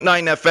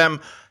FM,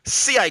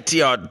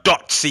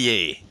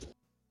 CITR.ca.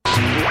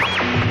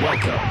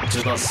 Welcome to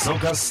the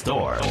Soca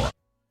Store.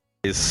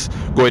 Is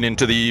going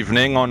into the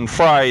evening on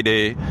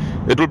Friday.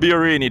 It will be a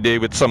rainy day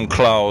with some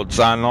clouds,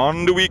 and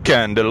on the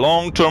weekend, the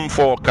long-term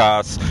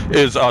forecast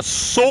is a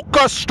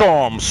soca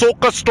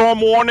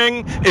storm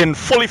warning in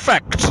full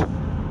effect.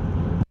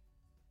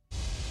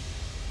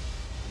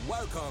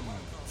 Welcome,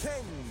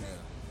 King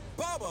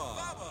Baba.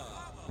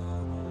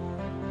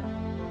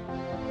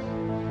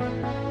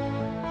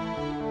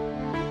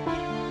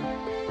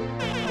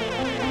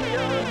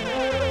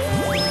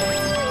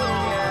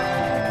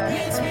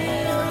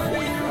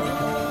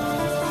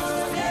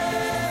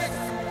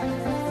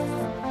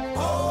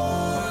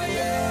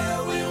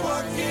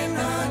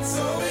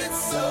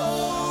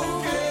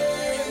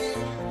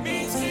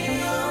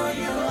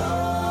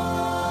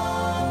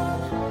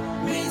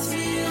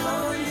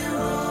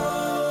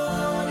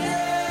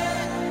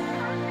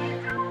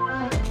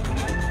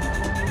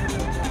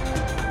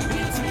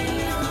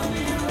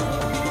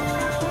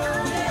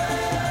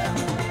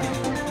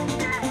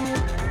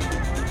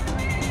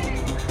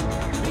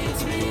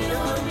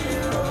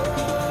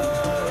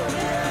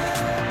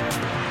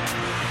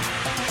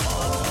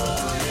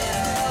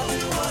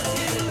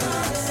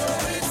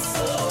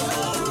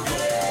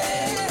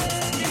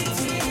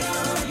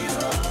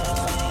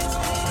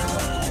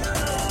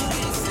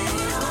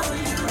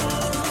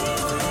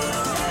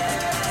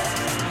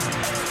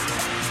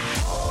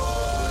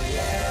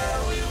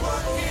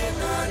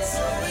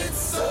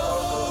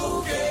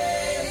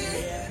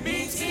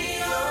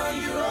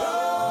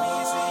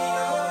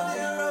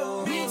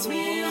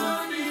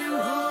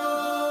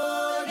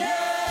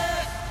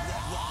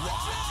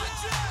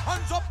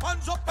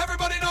 Hands up,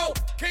 everybody know.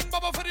 King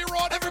Baba for the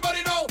road,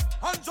 everybody know.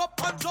 Hands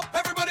up,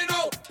 everybody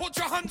know. Put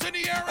your hands in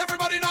the air,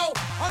 everybody know.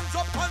 Hands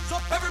up,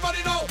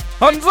 everybody know.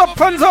 Hands up,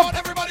 hands up,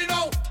 everybody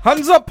know.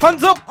 Hands up,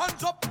 hands up.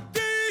 Hands up,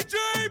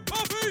 DJ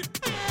Puffy.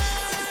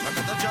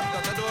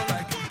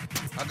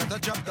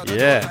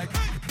 Yeah.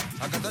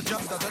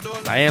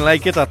 I ain't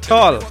like it at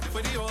all.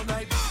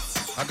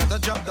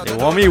 They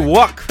want me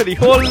walk for the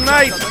whole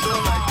night.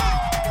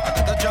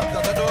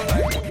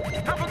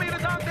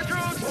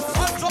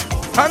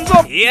 Hands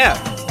up! Yeah!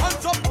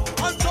 Hands up,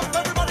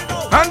 everybody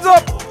know. Hands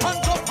up!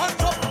 Hands up,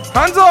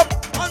 Hands up!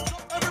 hands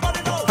up,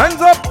 everybody know.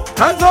 Hands up!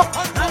 Hands up,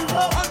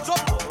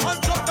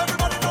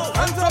 everybody know.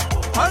 Hands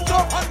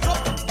up.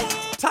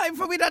 Time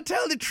for me to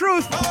tell the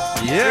truth.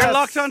 Yes. You're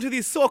locked onto the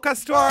Soca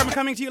Storm,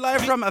 coming to you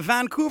live from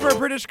Vancouver,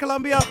 British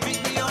Columbia.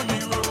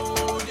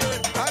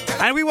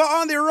 And we were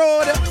on the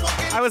road.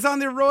 I was on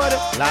the road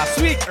last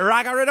week.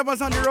 Raga Rhythm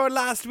was on the road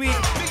last week.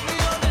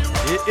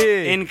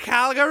 In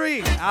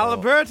Calgary,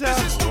 Alberta.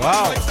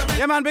 Wow.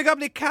 Yeah, man, big up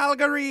the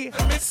Calgary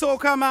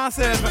Soca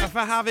Massive for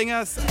having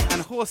us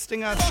and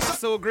hosting us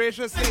so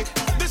graciously.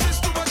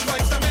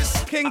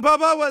 King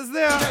Baba was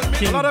there.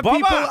 King A lot of Baba.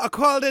 people are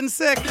called in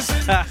sick.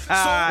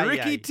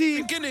 Ricky T.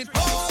 And the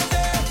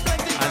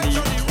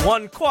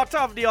 1/4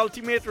 of the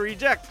ultimate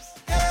rejects.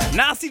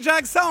 Nasty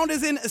Jag Sound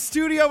is in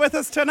studio with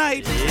us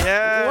tonight.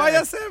 Yeah. Why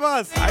you say,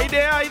 boss? I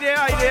there.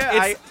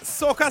 It's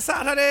Soca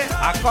Saturday.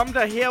 I come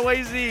to hear what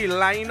is the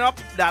lineup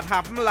that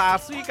happened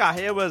last week. I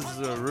hear was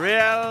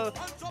real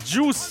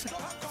juice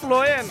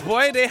flowing.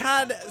 Boy, they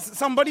had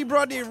somebody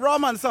brought the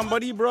rum and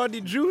somebody brought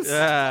the juice.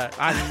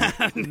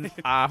 And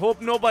I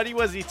hope nobody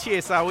was the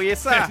chaser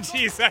waster.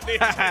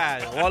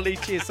 All the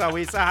chaser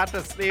waster had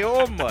to stay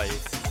home, boy.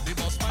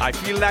 I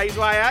feel that's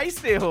why I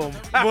stay home.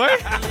 Boy,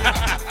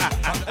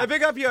 I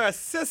pick up your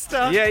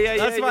sister. Yeah.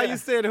 That's why you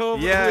stayed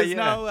home. Yeah, who is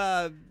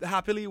now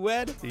happily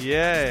wed.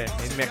 Yeah,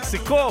 in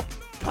Mexico.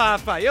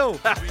 Papa, yo.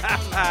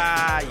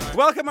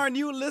 Welcome our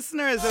new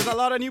listeners. There's a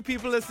lot of new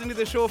people listening to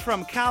the show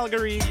from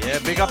Calgary. Yeah,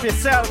 big up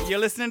yourself. You're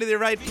listening to the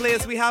right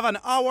place. We have an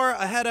hour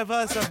ahead of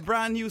us of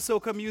brand new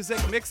soca music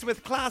mixed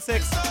with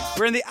classics.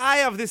 We're in the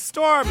eye of the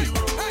storm.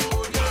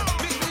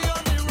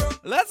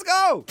 Let's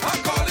go.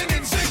 I'm calling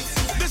in sick.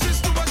 This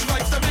is too much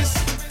vibes to miss.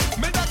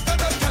 My doctor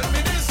don't tell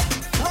me this.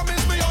 Rum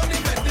is my only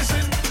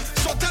medicine.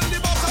 So tell the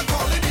boss I'm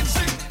calling in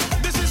sick.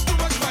 This is too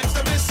much vibes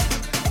to miss.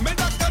 My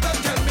doctor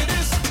don't tell me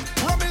this.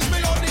 Rum is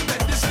my only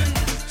medicine.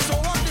 So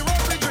on the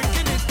road we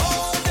drinking it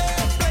all day.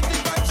 Plenty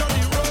vibes on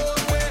the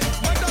roadway.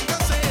 My doctor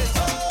says it's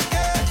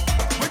okay.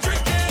 We're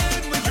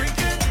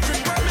drinking.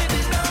 Drink rum in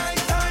the night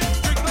time.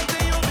 Drink plenty,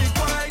 you'll be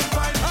quite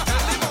fine.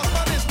 Tell the boss,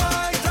 but it's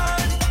my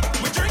time.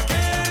 We're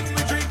drinking.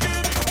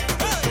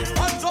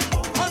 Hands up,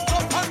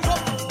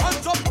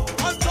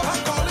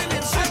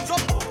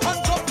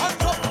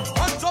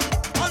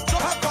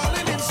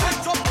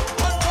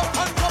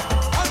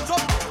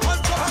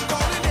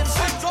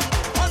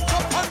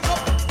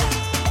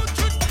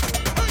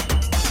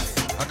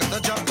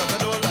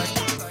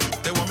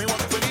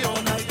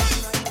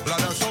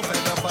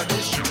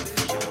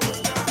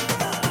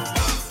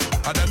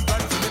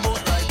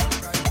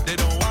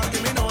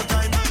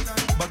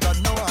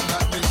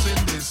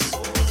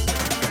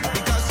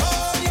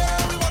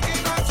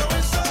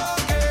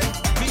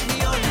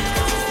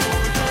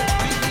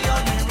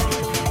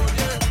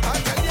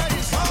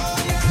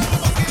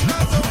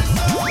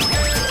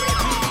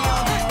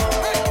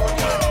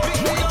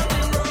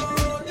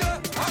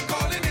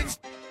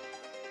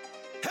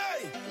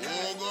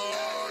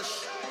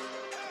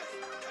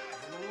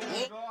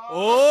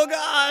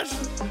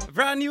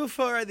 Brand new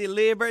for the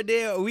Labor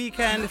Day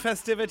weekend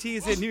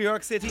festivities in New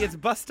York City. It's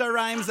Busta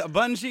Rhymes,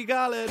 Bunji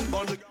Garlin.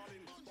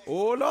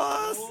 Oh,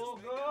 lost.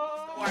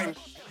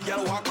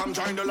 Yellow walk, come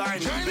join the line.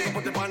 We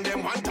put it on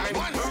them one time.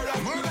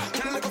 Murder.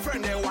 Tell a little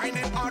friend they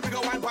whining hard. We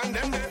go wine on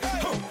them.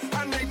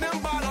 And make them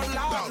ball on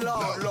loud.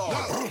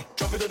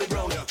 Drop it to the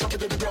ground. Drop it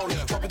to the ground.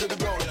 Drop it to the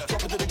ground.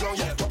 Drop it to the ground.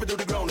 Yeah. Drop it to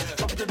the ground.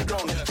 Drop it to the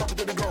ground. Drop it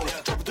to the ground.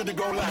 Drop it to the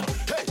ground like.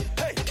 Hey.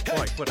 To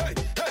the ground like.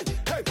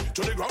 Hey.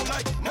 To the ground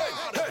like.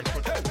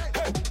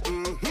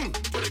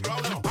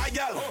 My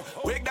girl,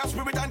 wake that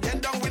spirit and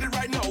get down with it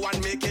right now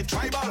and make it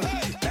tribal.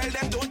 Tell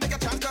them don't take a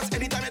chance 'cause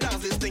anytime you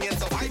dance this thing is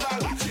survival.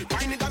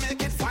 Find it and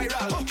make it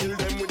viral. Kill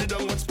them with the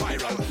downward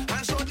spiral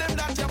and show them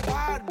that you're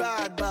bad.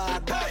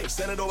 Hey,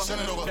 send it over,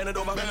 bend it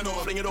over, fling it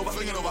over, bring it over,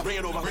 swing it over,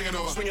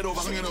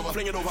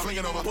 fling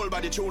it over. Pull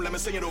by the tune, let me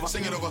sing it over, pass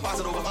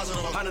it over,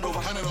 hand it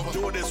over.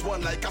 Do this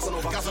one like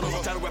Casanova.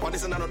 Tell weapon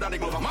this and another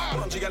Glover.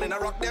 Bunji Garlin, I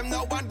rock them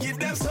now and give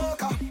them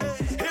soca.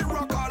 Hit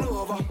rock all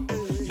over,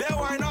 they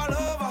wine all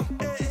over,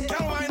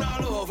 can wine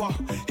all over.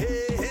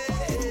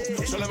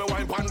 Hey. So let me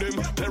wine pon them,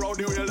 clear out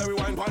the wheel, let me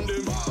wine pon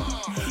them.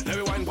 Let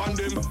me wine pon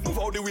them, move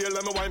out the wheel,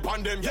 let me wine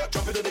pon them. Yeah,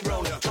 drop it to the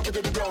ground, drop it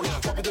to the ground,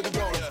 drop it to the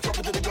ground, drop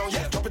it to the ground,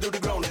 yeah, drop it to the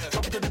ground,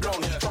 drop it to the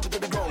ground, drop it to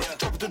the ground,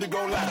 drop it to the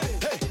ground like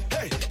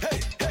hey,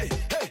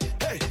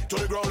 to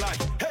the ground like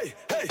hey.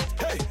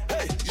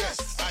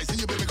 Yes, I see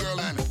you, baby girl,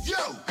 and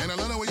yo, and I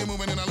love the way you're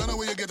moving, and I love the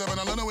way you get up, and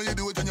I love the way you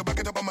do it, and you back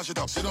it up and mash it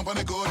up. Sit up on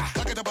the good,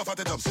 back it up and fat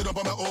it up. Sit up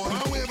on my own.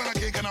 I wave and I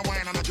kick and I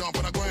whine and I jump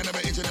and I grind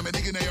every inch and every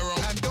digging in your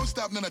own. And don't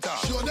stop none of that.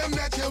 Show them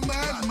that you're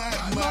mad.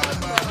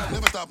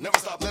 Never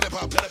stop, let it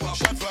pop.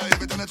 Shot fire,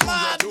 every time the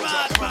tunes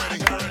drop.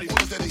 I'm ready.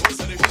 Hold steady.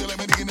 Feel like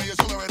me digging in your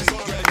soul already. Do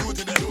it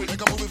to them.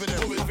 Make a movie for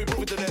them.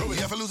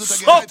 You have to lose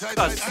it again.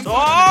 Tight.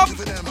 Stop. I'm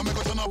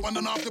gonna turn up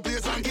and off the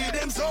place and Give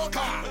them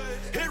soca,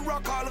 hit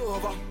rock all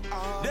over,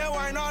 they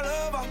wine all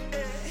over,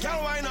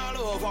 can wine all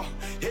over.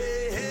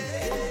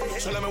 Hey.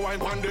 So let me wine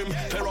pon them,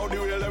 clear out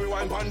the wheel, let me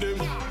wine pon them.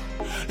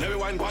 Let me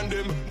wine pon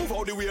them, move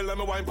out the wheel, let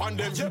me wine pon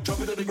them. Yeah. Drop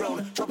it to the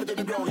ground, drop it to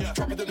the ground, yeah.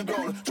 Drop it to the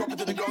ground, drop it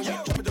to the ground,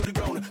 yeah. Drop it to the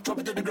ground, drop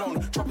it to the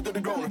ground, drop it to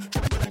the ground,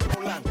 drop it to the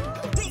ground, like.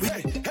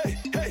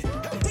 Hey.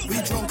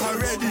 we drunk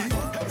already,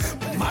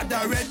 mad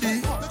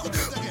already,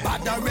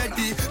 bad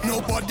already.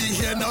 Nobody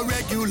here no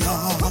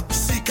regular.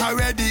 Sick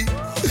already,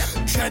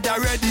 tread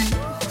already,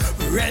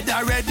 red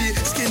already.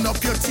 Skin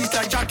up your teeth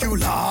like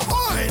Dracula.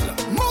 Oil,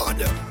 mud,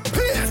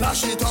 pain.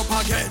 Flash it up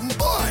again.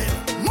 Oil,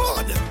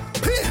 mud,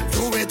 pain.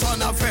 Do it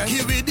on a friend.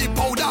 Give it the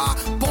powder,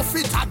 buff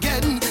it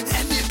again.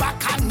 Any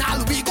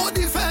bacchanal we go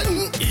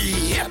defend.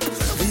 Yep.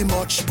 We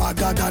much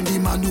badder than the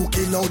man who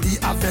kill all the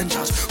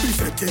Avengers. We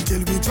fake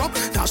until we drop,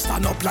 now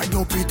stand up like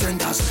no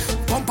pretenders.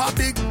 Bumper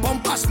big,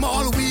 bumper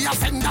small, we are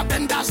fender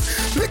benders.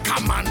 Lick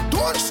a man,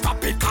 don't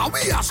stop it, cause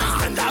we are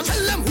suspenders.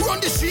 Tell them who on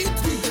the street,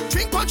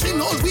 drink punching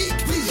all week.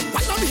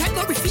 Why not the head,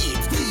 not the feet?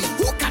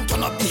 Who can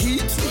turn up the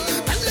heat?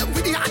 Tell them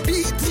with the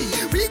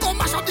heartbeat, we go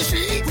mash up the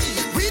street.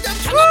 We them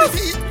cannot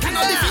defeat,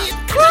 cannot defeat.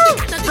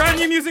 Brand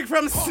new music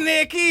from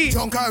Snakey.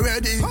 Drunk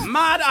already,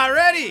 Mad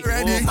already.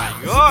 ready. Oh my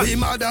God. We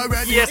mad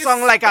already. You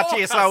song like a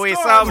chaser away,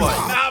 boy.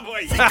 Nah,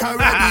 boy. Sick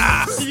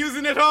already.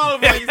 Using it all,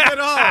 boy. Using it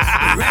all.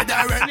 Red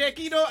already.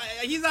 Snakey,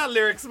 he's a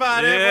lyrics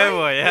man. Yeah,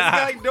 boy,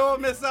 yeah. This guy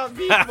don't miss a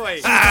beat,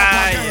 boy.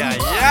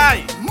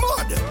 Ay.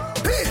 Mud,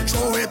 pain,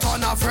 throw it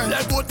on a friend.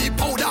 Let go the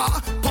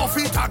powder, puff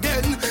it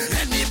again.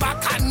 Any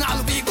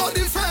bacchanal we go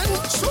defend.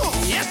 So,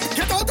 yes,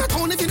 get out the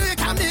town if you know you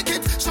can't make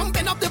it. Some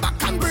bend up the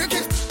back and break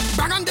it.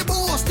 Bang on the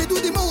boss, they do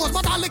the most,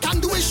 but all they can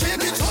do is shake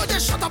it. So they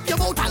shut up your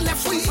mouth and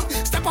left free.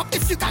 Step up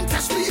if you can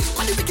test me.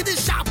 Cause the wicked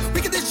is sharp.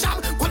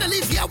 Gonna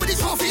leave here with his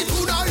trophy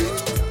tonight.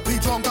 We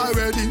drunk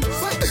already,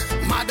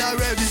 mad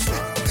already,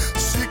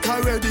 sick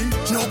already.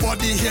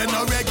 Nobody here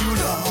no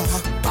regular.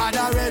 Bad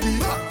already,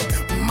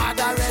 mad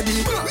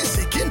already. We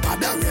sick in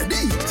bad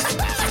already.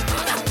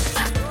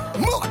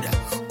 Mud,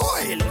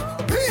 oil,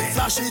 pain.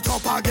 Flash it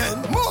up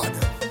again. Mud,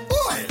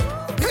 oil,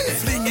 pain.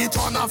 Fling it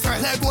on a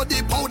friend. Let go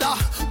the powder,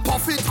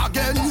 puff it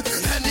again.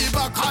 Any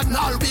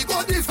bacchanal we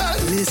go defend.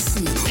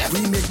 Listen,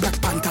 we make Black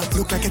Panther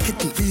look like a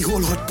kitten. We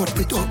hold hot pot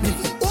with up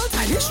mitten. All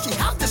time history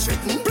have this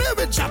written. Play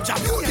with jab,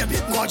 you get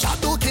it more jab.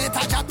 Don't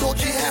cater, jab, don't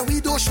care. We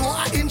don't show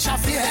an inch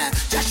of fear.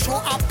 Just show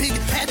a big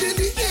head in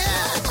the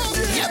air.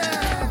 Yep.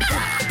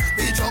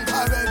 We drunk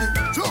already,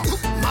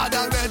 mad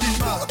already,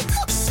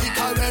 sick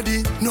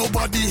already.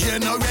 Nobody here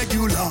no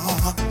regular.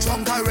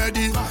 Drunk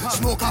already,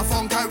 smoke a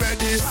funk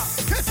already.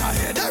 Get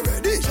ahead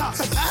already.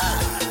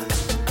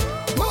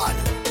 Mud,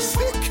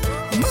 sick,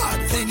 mad.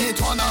 Fling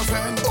it on a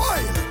friend.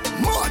 Oil,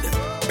 mud,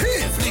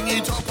 pain. Fling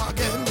it up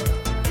again.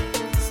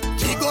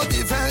 We go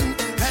defend.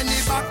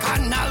 Any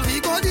bacchanal we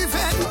go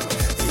defend.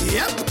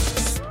 Yep.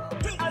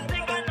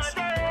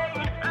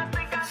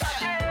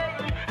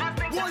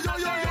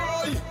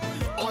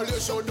 All you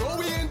show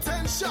no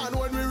intention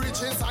when we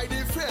reach inside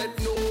the fed,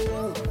 no.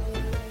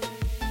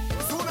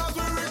 Soon as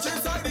we reach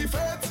inside the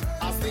fed,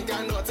 I think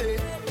I not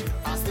it.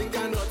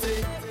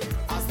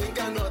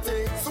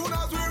 Soon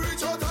as we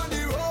reach out on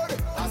the road,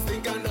 I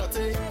think I not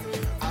it.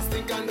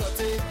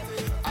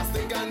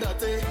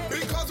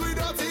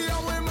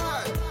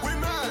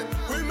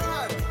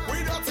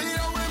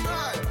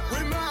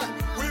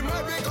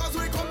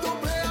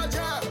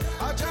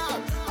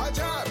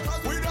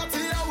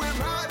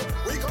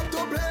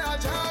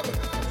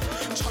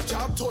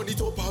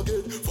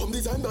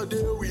 time that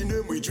day we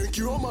name, we drink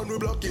rum and we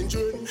blocking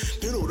drain.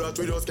 They know that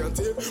we just can't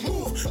take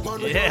move.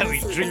 Man, Yeah, we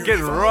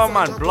drinking rum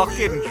and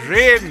blocking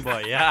drain,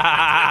 boy.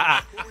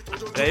 Yeah.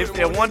 If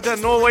they want to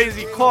know why is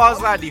the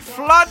cause of the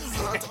floods,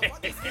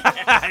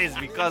 it's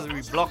because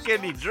we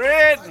blocking the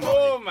drain.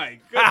 Oh my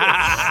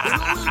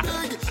goodness.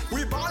 we big,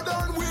 we bad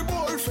and we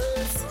bold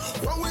face.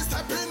 When we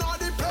step in on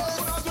the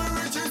place, as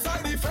we reach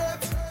inside the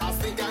fete. I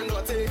think I'm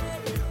naughty,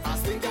 I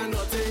think I'm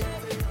naughty,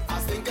 I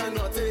think I'm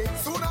naughty.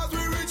 Soon as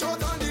we reach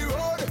out on the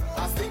road,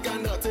 I think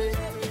I'm naughty,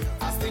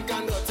 I think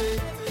I'm naughty,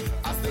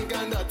 I think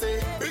I'm naughty.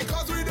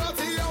 Because we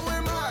dirty and we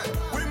mad,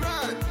 we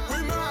mad, we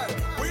mad.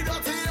 We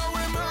dirty and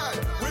we mad,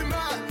 we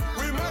mad,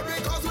 we mad.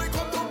 Because we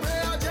come to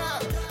play a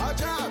jab, a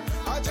jab,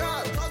 a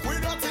jab. We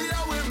dirty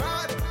and we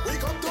mad, we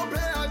come to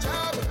play a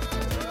jab.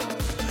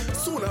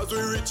 Soon as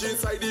we reach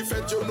inside the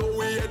fete, you know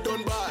we ain't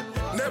done bad.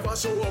 Never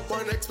show up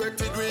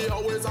unexpected, we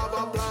always have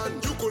a plan.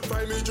 You could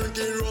find me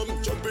drinking rum,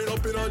 jumping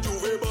up in a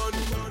Juve band.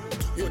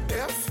 You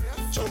deaf?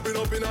 Jumping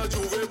up in a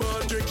Juve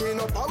band, drinking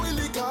up our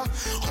liquor,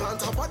 all on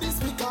top of the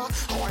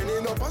speaker,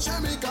 winding up a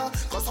Jamaica.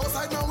 Cause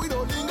outside now we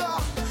don't linger.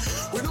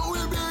 We know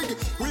we big,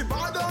 we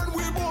bad and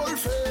we bold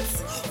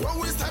face. When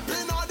we step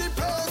in on the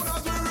place,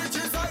 as we reach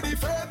inside the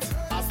fete.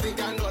 I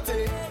think I'm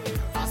naughty,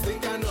 I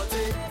think I'm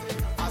naughty,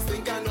 I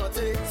think I'm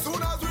naughty.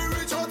 Soon as we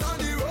reach out on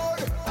the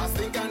road, I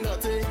think I'm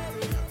naughty,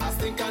 I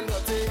think I'm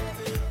naughty,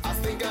 I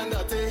think I'm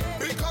naughty.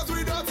 Because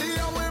we dirty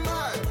and we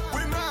mad,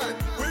 we mad,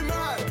 we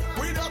mad.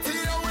 We dirty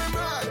and we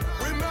mad,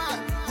 we mad,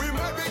 we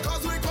mad.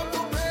 Because we come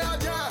to play a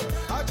jab,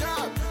 a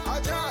jab,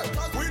 a jab.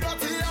 We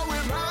dirty and we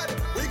mad,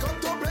 we come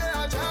to play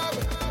a jab.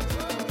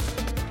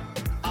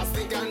 I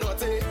think I'm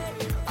naughty,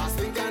 I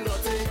think I'm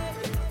naughty,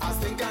 I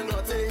think I'm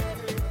naughty,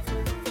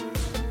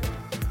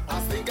 I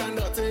think I'm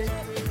naughty,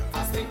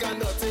 I think I'm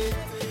naughty,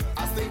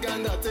 I think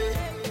I'm naughty,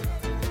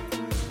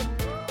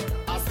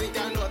 I think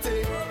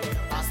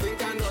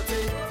I'm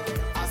naughty,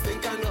 I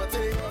think I'm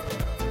naughty,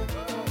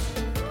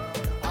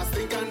 I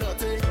think I'm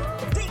naughty,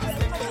 I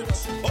think I'm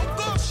naughty. Oh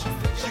gosh,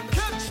 she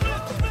catch me.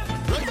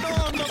 Right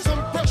now under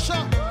some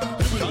pressure.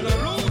 Down the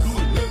road.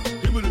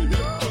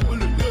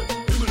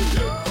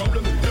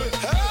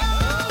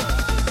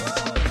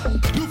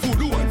 Do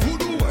voodoo and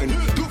voodoo wine.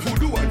 Do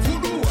voodoo and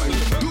voodoo wine.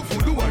 Do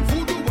voodoo and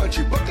voodoo wine.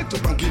 She back it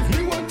up and give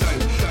me one time.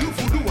 Do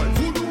voodoo and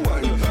voodoo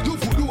wine. Do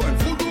voodoo and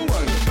voodoo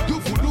wine. Do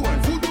voodoo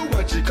and voodoo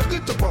wine. She cock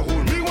it up and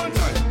hold me one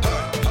time.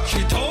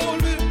 She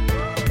told me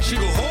she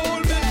go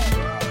hold me,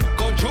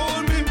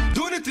 control me,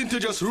 do anything to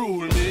just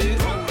rule me.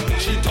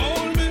 She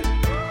told me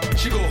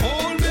she go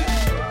hold me,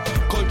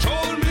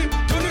 control me,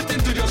 do anything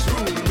to just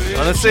rule me.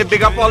 Wanna say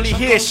big up all the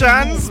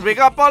Haitians? Big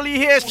up all the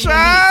Haitians!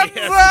 Ay,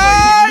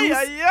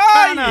 ay,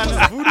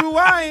 ay. Voodoo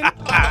wine.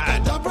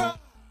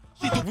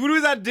 Voodoo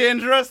is a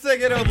dangerous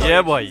thing, you know.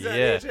 Yeah, boy,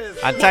 yeah.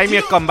 And time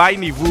you combine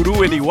the voodoo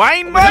with the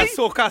wine, boy. With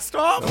a soca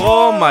storm.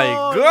 Oh my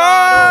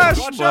gosh,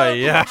 Watch boy, out,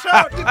 yeah. watch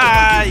out.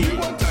 Ay.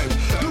 One time,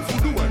 do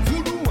voodoo and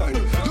voodoo wine, do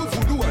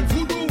voodoo and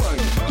voodoo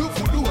wine, do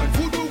voodoo and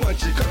voodoo wine.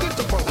 She cock it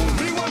up and hold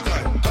me one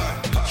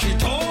time. She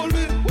told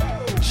me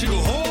she go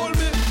hold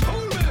me,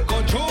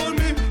 control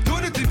me, do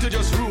anything to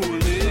just rule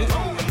me.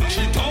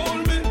 She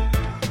told me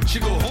she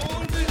go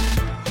hold me,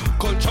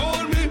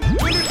 control me,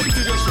 do anything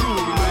to just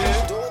rule me.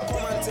 Don't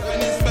come and tell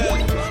me spell,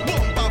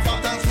 bumper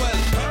fat and swell.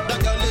 That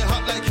girl lay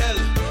hot like hell.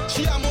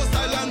 She a more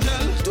style and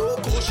gel.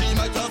 Don't go, she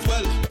might as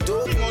well.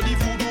 Don't bring on the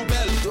voodoo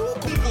bell.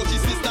 Don't go, she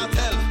sister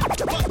tell.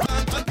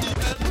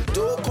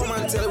 Don't come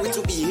and tell we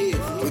to behave.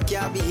 We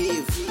can't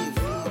behave.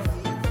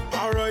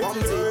 Alright,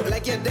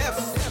 Like you're deaf.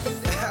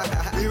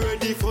 we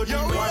ready for the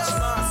watch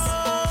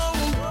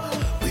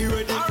mass. We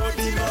ready for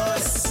the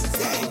mass.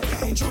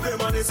 Chupe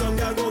man is some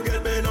guy go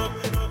get bent up.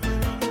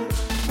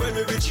 When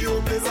we reach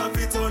you, place a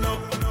fit on up.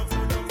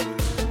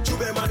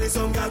 Chupe man is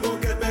some guy go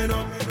get bent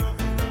up.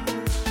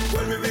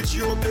 When we reach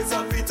you, place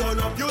a fit on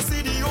up. You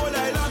see the whole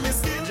island, me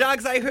skin.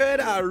 Jags, I heard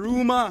a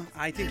rumor.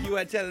 I think you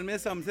were telling me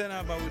something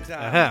about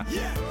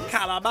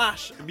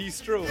Calabash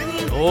Bistro.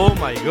 Oh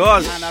my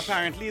gosh. And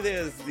apparently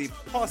there's the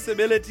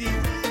possibility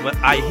But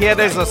I hear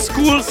there's a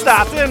school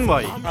starting,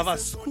 boy. of a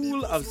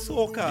school of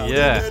soca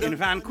Yeah. in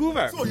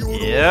Vancouver.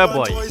 Yeah,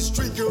 boy.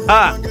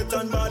 Ah.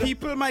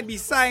 People might be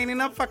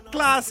signing up for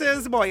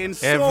classes, boy, in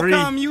Every-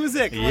 soca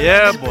music.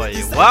 Yeah, boy.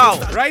 Wow.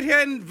 Right here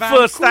in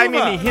Vancouver. First time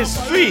in the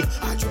history.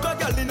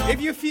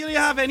 If you feel you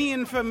have any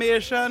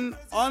information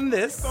on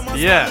this,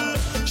 Yeah.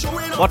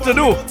 What to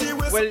do?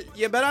 well,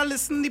 you better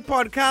listen to the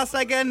podcast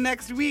again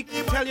next week.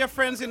 Tell your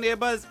friends and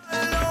neighbors.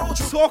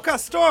 Soca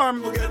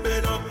Storm,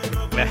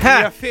 Uh-huh.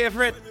 your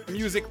favorite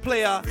music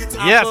player,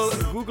 Yes.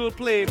 Apple, Google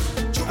Play,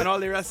 and all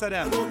the rest of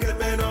them.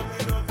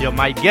 You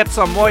might get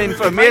some more Might get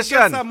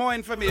information. some more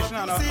information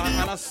on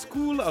a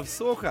school of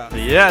soca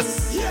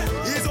Yes.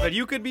 that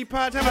you could be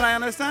part of. And I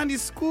understand the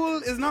school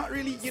is not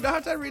really, you don't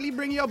have to really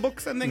bring your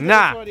books and things.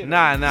 Nah, like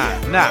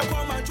that, nah.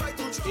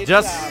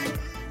 It's,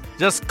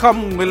 Just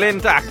come willing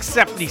to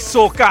accept the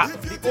soca.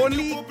 the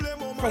only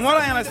From what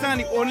I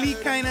understand, the only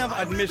kind of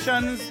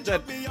admissions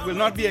that will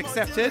not be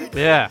accepted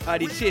are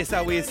the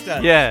chaser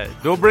wasters. Yeah,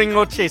 don't bring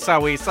no chaser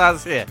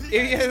wasters here. If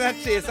you had a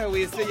chaser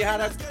waster, you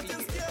had a,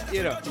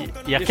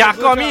 you can't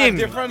come in.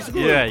 Different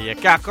school. Yeah, you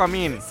can't come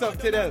in.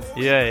 Something else.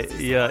 Yeah,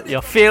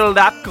 you failed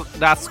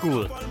that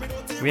school.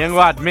 We ain't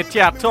gonna admit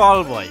you at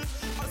all, boy.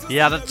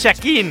 You had to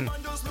check in.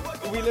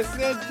 We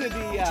listened to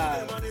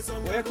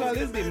the, what you call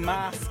this? The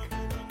Mask.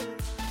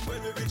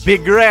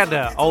 Big Red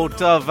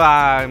out of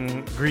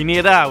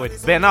Grenada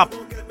with Ben Up.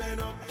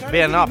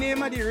 Ben Up. The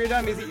name of the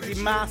rhythm is the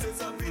Mask,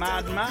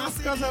 Mad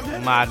Mask or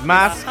something? Mad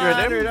Mask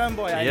rhythm? Rhythm,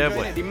 boy. Yeah,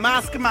 boy. It. The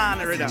Mask Man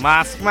rhythm.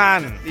 Mask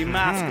Man. The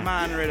Mask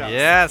Man rhythm.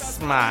 Yes,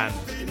 man.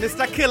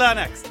 Mr. Killer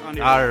next. On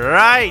the all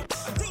right.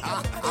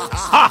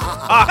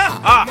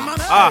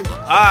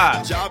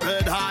 Job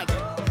head hard.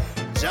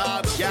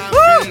 Job can't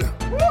feel.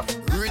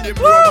 Rhythm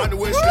drum and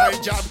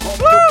waistline job come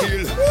to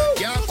kill.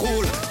 Can't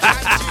cool.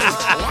 Can't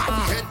chill.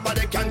 One head but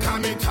they can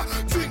come it.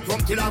 Drink from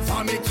till I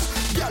vomit.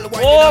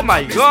 Oh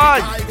my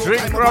God.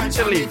 Drink from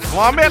till he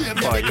vomit,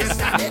 boy.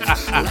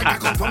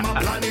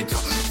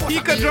 He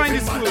could join the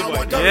school,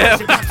 boy. Yeah.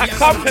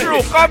 Come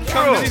through.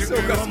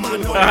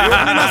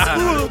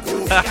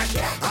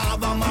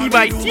 He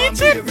might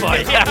teach it,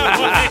 boy.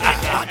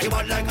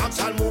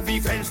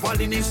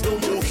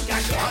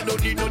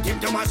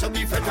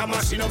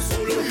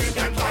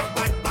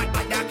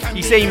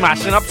 He say he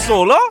mashing up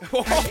solo?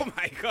 Oh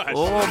my gosh.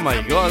 Oh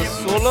my God.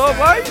 Solo,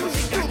 boy?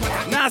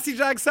 Nasty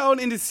Drag Sound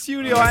in the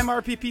studio. I'm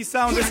RPP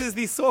Sound. This is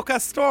the Soca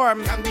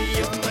Storm.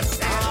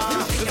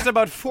 Just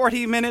about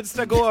 40 minutes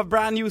to go of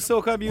brand new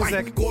soca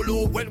music. Go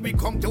low when we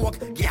come to work.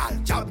 Yeah,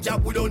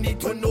 job, we don't need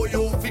to know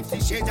you. 50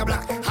 shades of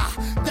black.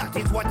 Ha, that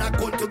is what I'm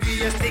going to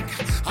be a stick.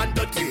 And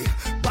dirty,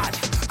 bad,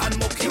 and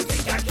mucky.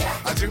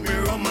 I drink me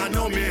rum and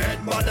know me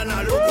head bad and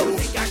I look.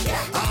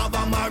 I have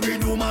a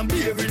married woman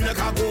behaving like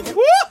a go.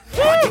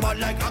 Party bad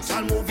like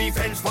action movie,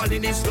 fence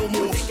falling in slow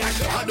mo.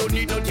 I don't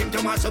need no team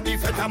to mash up the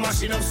feta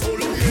machine of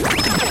solo.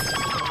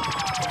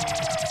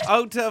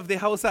 Out of the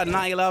house at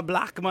Nyla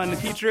Blackman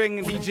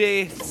featuring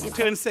DJ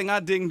turn singer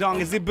Ding Dong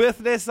is the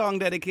birthday song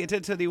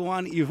dedicated to the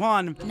one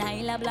Yvonne.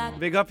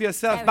 Big up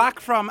yourself.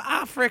 Back from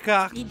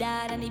Africa.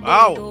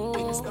 Wow.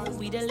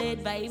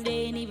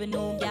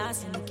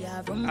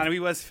 And we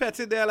was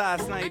fetted there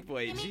last night,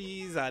 boy.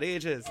 Jeez, at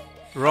ages.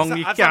 Wrong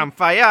the I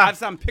campfire. had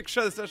some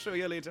pictures to show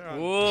you later on.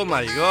 Oh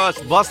my gosh.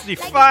 Bust the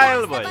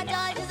file, boy.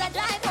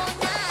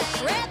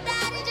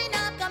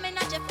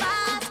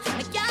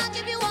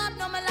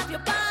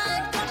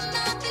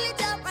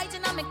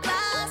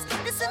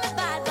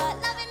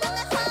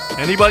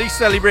 Anybody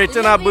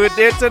celebrating our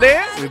birthday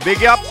today? We big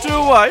you up too,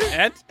 boy.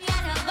 Ed?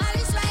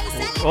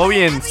 Oh,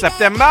 we in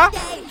September?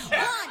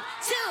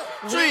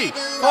 3,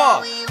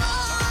 4.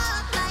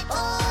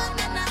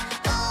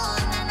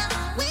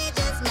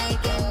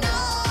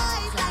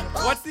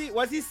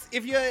 What's this?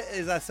 If you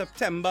is a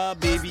September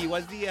baby,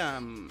 what's the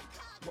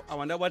I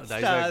wonder what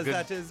stars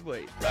that is,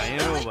 boy. I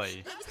know,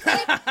 boy.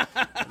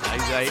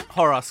 That's like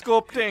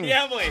horoscope thing.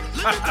 Yeah, boy.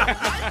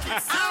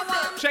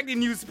 Check the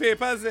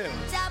newspapers there.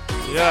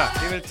 Yeah.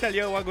 They will tell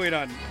you what's going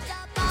on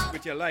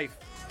with your life.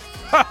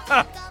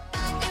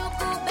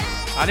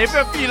 And if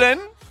you're feeling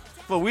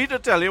for we to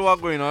tell you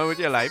what's going on with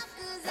your life,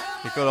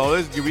 you could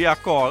always give me a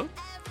call.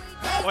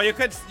 Or you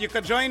could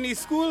join the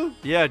school.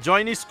 Yeah,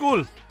 join the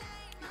school.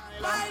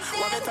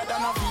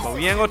 But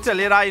we ain't gonna tell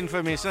you that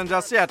information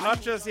just yet.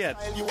 Not just yet.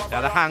 You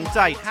gotta hang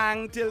tight.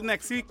 Hang till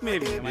next week,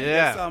 maybe. Might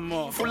Yeah. get some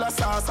more. Full of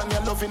sauce and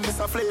you're loving this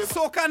a flavor.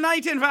 Soca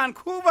night in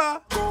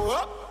Vancouver. Go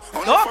up.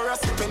 Only Up. for a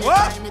sip What?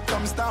 anytime it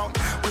comes down.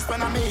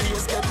 Whisper on me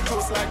ears, get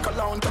close like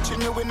cologne.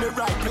 Touching you in the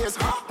right place.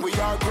 We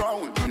are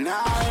grown.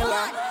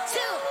 Nyla.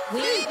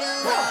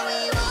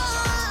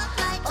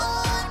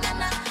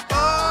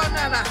 Oh,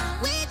 nana.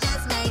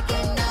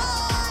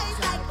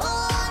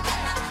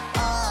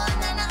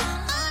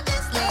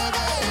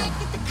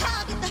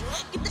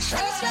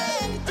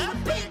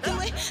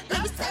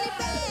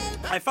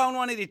 I found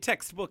one of the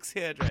textbooks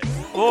here, Dre.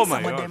 Oh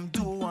my God.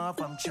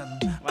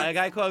 By a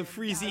guy called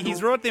Freezy.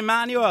 He's wrote the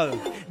manual.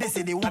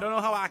 I don't know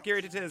how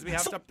accurate it is. We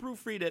have to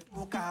proofread it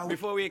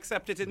before we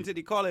accept it into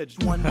the college.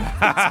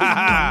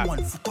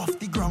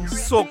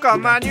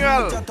 Soca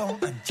manual.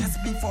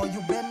 Just before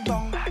you bend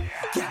down,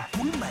 yeah,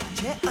 pull my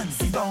chair and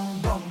sit down.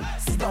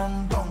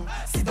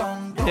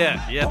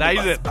 Yeah, that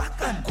is it.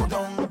 Back and go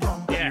down.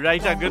 You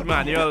write a good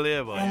manual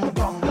there, boy.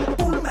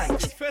 Pull my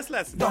chair First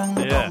lesson.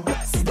 Yeah.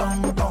 sit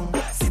down.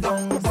 Sit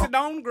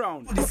down,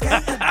 ground.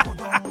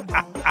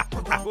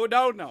 Go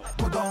down now.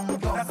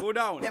 Go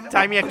down.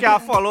 Time you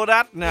can't follow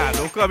that? Nah,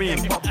 don't come in.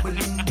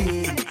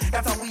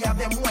 That's how we have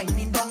them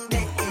winding down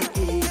there.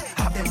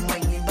 Have them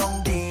winding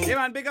down there. Yeah,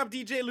 man, big up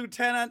DJ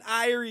Lieutenant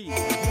Irie.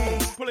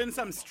 Pulling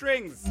some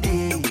strings.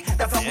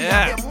 That's how we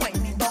Yeah. have them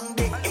winding down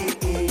there.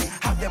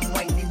 Have them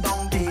winding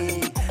down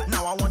there.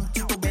 Now I want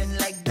you to bend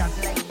like that.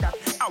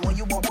 I want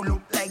you to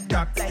look like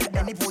that.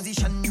 Any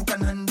position you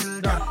can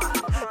handle that.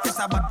 Press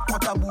a back,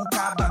 cut a book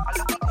a back.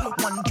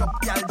 One drop,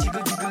 y'all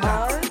jiggle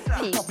that.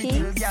 Pop it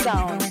till y'all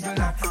Sound. wiggle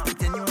that.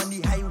 Pretend you on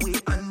the highway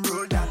and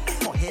roll that.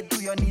 For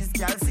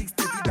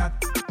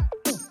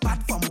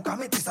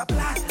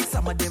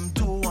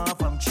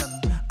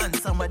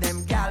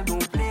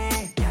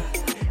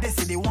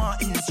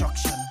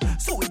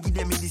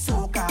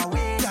soca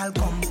way. Girl,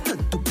 come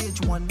turn to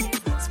page 1.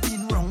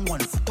 Spin round 1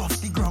 foot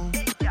off the ground.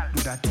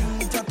 Do that thing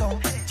with your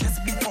tongue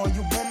just before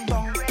you bend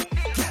down. Girl,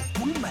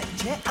 pull my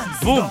chair and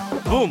sit Boom,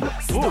 down. boom,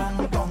 Sit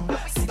boom. down,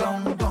 sit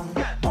down, down.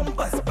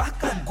 Bumpers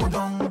back and go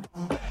down,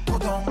 go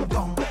down,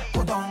 down,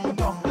 go down,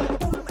 down.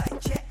 Pull my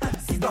chair and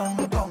sit down,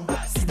 down,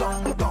 sit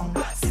down,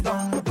 down, sit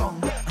down,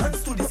 down.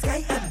 Hands to the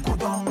sky and go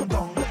down,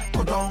 down,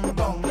 go down,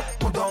 down,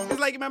 go down. It's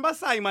like, remember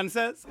Simon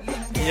Says?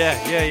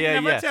 Yeah.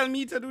 You never tell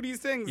me to do these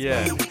things.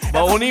 Yeah.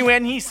 But only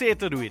when he say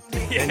to do it,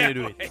 then you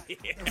do it.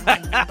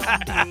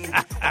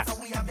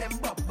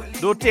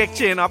 Don't take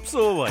chain up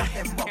so boy.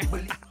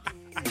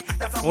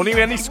 Only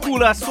when the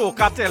school or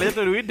soca tell you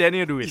to do it, then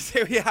you do You it.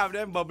 say we have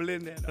them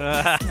bubbling there.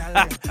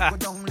 Go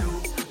down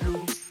low,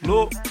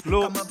 Low,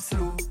 low. come up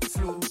slow,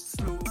 slow,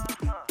 slow.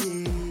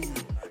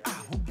 I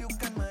hope you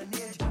can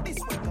manage this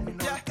one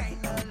coming on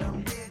kinda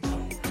long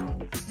range.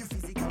 You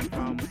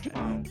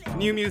physically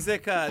New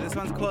music, this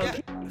one's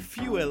called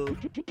Fuel.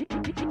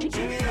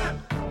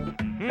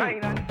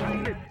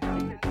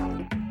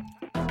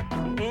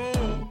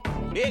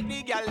 Make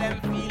the girl them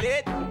feel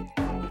it.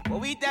 But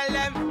we tell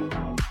them,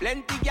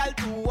 plenty girl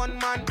to one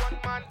man.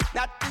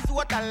 That is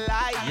what I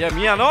like. Yeah,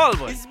 me and all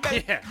boy. It's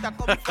better Yeah. come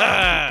from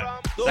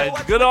those That's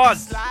what good you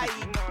odds. dislike.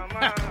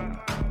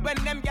 When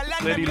them girl and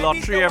Play them the ladies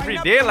lottery go every wind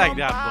up day the like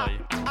that, bumper,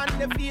 boy. And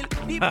they feel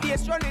the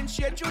bass running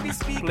straight through the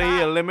speaker. Play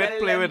your limit, Tell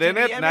play them within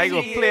to it. be Now you go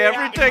energy, play yeah.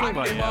 everything, And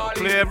boy. the Yeah. ball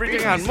Play is everything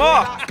bring and the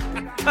more. soda.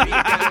 Big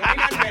girl wine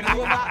and bend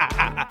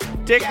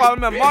over. Take all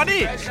my Raise money.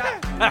 the pressure.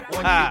 Watch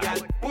the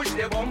girl push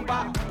the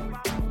bumper.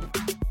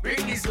 Bring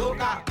the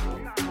soca.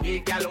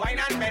 Big girl wine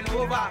and bend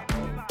over.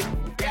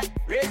 Yeah,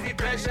 raise the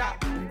pressure.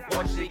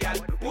 Watch the girl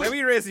push. Let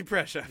me raise the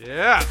pressure.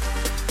 Yeah.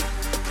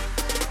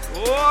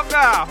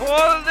 Soca,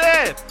 hold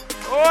it.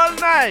 All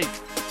night.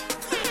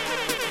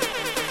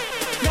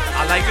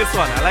 I like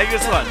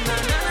this one.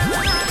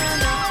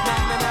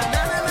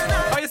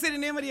 How you say the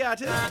name of the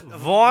artist?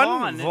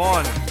 Vaughn.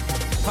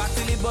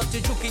 Partly but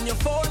you took in your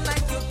phone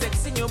like you're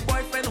texting your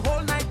boyfriend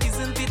whole night.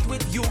 Isn't it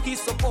with you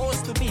he's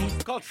supposed to be?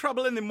 It's called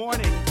Trouble in the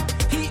Morning.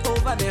 He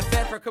over there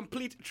fed For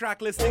complete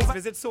track listings,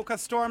 visit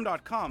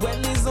socastorm.com.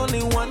 when there's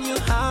only one you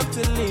have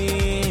to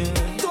leave.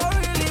 Don't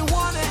really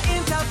wanna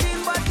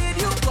intervene, but did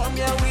you come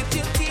here with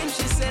your team?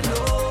 She said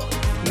no.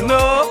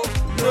 No.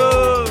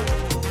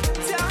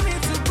 Tell me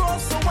to go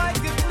so I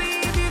could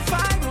leave if I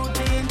would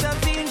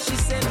intervene. She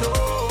said no.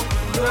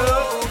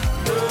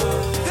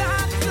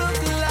 That look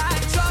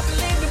like trouble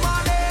in the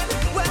morning.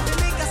 When the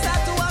liquor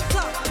start to up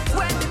top,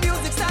 when the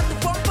music start to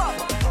pump up,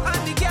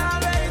 and the girl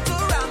ready to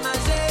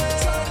ramage.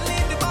 Trouble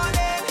in the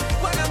morning,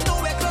 when I'm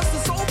nowhere close to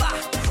sober,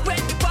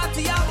 when the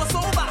party hours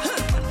over,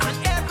 and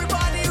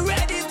everybody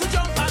ready to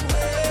jump and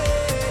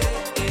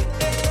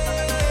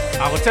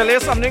I will tell you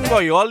something,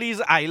 boy. All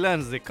these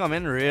islands, they come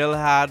in real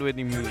hard with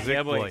the music,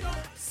 Yeah, boy. boy.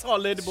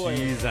 Solid boy.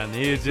 Jeez and We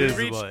ages,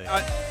 reached, boy.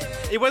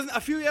 it wasn't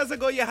a few years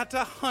ago you had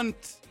to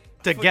hunt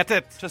To get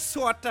it. to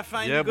sort to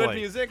find Yeah, the good boy.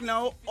 music.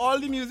 Now all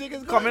the music is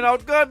good. Coming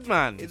out good,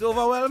 man. It's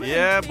overwhelming.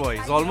 Yeah, boy.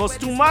 It's almost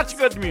too much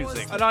good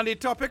music. And on the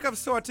topic of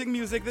sorting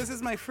music, this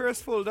is my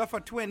first folder for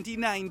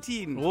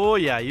 2019. Oh,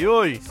 yeah,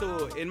 yo.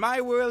 So in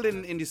my world,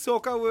 in the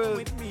soca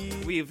world,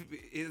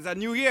 it's a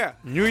new year.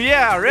 New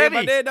Year, Labor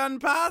ready? Day done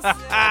pass.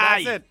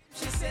 Aye.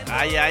 That's it.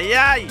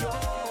 Aye.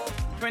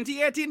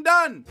 2018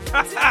 done.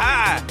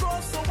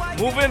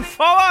 Moving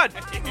forward.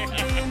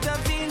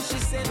 intervene. She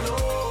said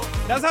no.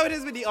 That's how it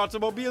is with the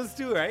automobiles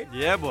too, right?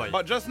 Yeah, boy.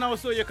 But just now,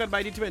 so you can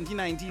buy the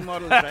 2019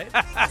 models, right?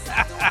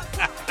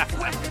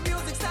 When the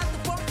music start to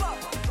pump up,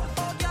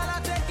 oh girl,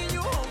 I'm taking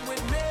you home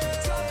with me.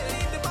 Trouble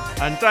in the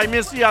morning. And time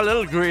you see a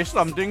little gray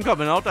something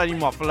coming out of the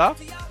muffler,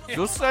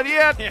 just study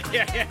it.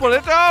 Pull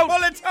it out.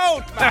 Pull it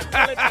out, man.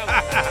 Pull it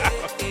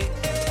out.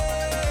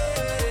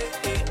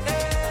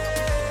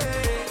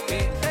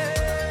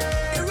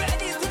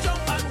 Ready to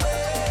jump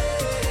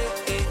and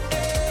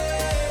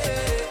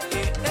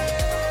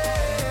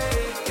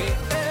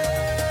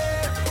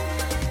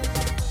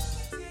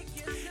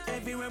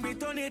everywhere we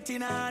turn it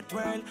in a hot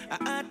world,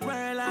 a hot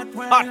world, hot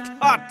world.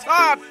 Hot.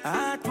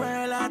 Hot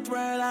world, hot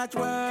world, hot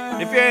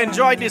world. If you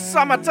enjoy this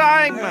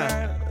summertime,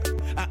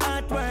 A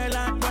hot world,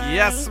 hot world.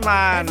 yes,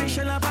 man. Every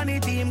shell up on the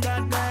team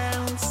got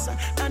girls.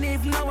 And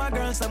if now a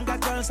girl, some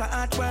got girls a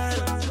hot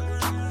world.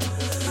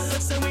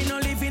 So we no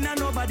live in a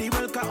nobody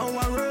will cause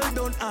our world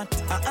don't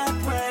act. A hot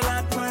world,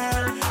 hot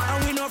world.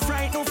 And we no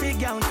fright no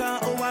figure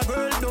cause our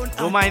world don't act.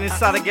 Don't mind it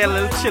start to get a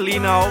little chilly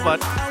now, but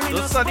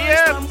just study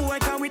it.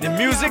 The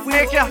music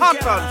make you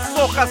hot on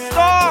Soca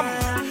Storm.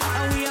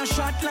 And we a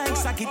shot like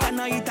socket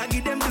and I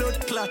give them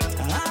blood clot.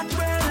 Hot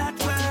world,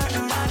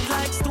 hot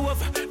like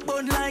stove,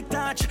 burn like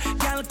touch.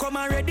 Girl come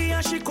already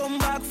and she come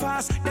back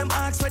fast. Them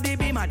ask for the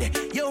beamer,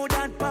 yo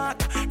that park.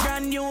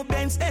 Brand new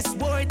Benz,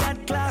 S-boy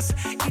that class.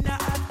 In a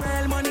hot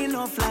world, money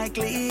enough like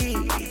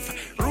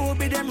leaf.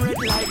 Ruby them red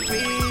like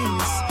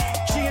pins.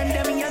 Chain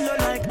them yellow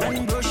like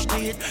unbrushed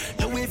teeth.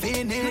 Louis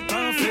V need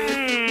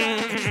perfect.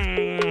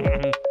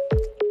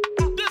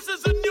 This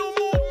is a new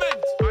movement.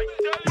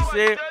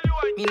 See,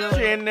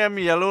 stain them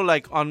yellow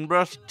like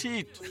unbrushed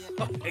teeth.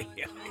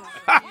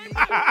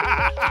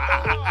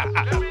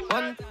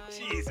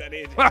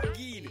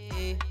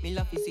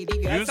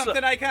 That's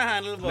something I can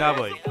handle, boy. Nah,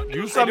 boy.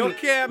 Use I some don't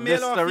care,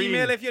 male or Listerine.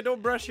 female, if you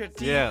don't brush your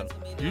teeth. Yeah.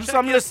 Use Check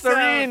some yourself,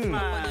 Listerine.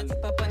 man.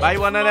 Buy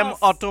one of them Floss.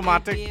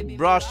 automatic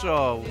brush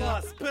or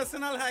Yes,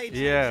 personal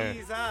hygiene. Yeah.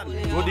 Jeez,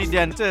 man. go to the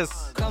dentist.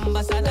 Come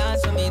bust a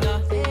dance for me now.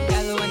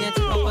 Girl, when you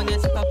tip up on your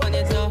tip up on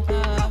your toe.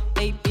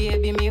 Hey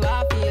baby, me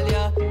wa feel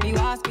ya. Me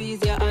wa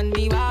squeeze ya and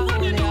me wa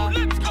hold ya.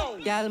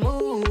 Girl,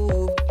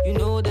 move. You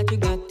know that you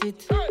got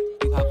it.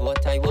 You have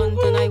what I want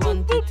and I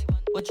want it.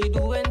 What you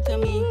doing to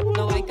me?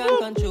 Now I can't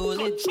control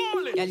it.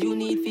 Girl, you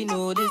need to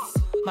know this.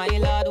 My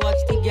lord, watch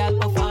the girl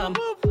perform.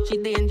 She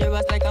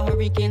dangerous like a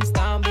hurricane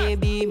storm,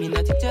 baby. Me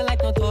not treat you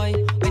like no toy.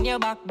 When you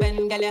back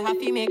bend, girl, you have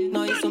to make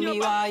noise. So me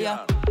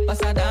wire.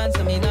 Bust a dance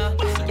for me now.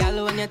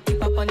 Girl, when you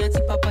tip up on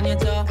your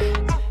toe.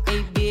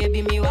 Hey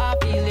baby, me wa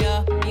feel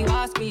ya. Me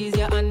wa squeeze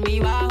ya and me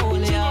wa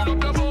hold ya.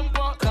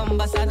 Come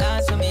bust a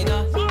dance for me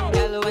now.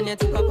 Girl, when you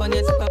tip up on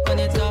your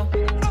toe.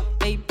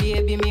 Hey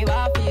baby, me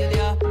wa feel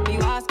ya. Me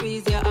wa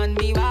squeeze ya and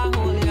me wa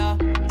hold ya.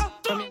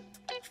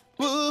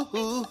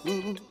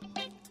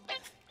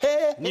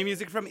 New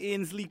music from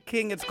Ainsley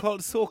King. It's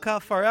called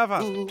Soca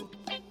Forever.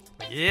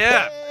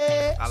 Yeah.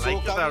 I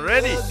like it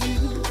already.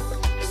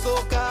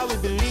 Soca we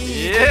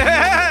believe.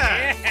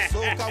 Yeah.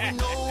 Soca we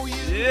know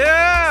you.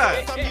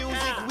 Yeah. Soca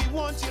music we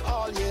want you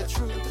all year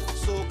through.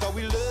 Soca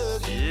we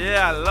love you.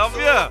 Yeah, I love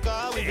you.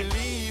 Soca we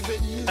believe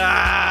in you.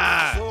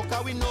 Ah.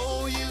 Soca we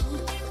know you.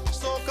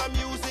 Soca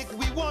music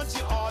we want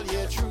you all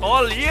year through.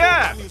 All year.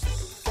 Soca music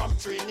from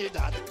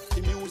Trinidad,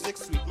 the music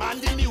sweet man,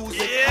 the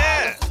music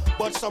Yeah. hard.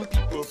 But some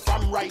people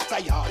from right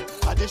yard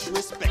a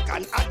disrespect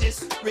and a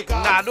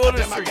disregard. Nah, don't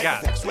Them a disregard.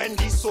 get vexed when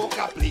the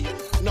soca play.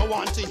 No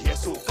want to hear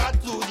soca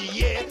through the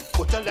year.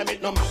 But tell them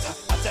it no matter.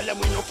 I tell them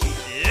we no care.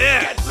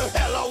 Yeah. Get the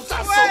hell out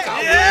of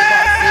soca.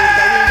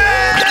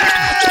 Yeah.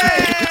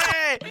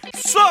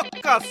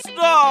 Soca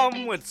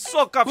Storm with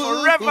Soca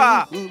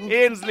Forever.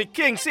 Ainsley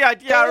King,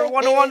 CITR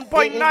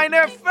 101.9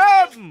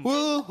 FM.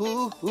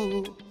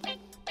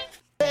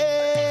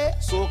 Hey,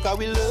 soca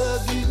we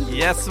love you.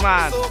 Yes,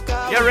 man.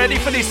 Soca Get we ready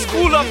for the believe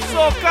School of in you.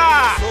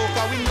 Soca.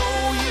 Soca we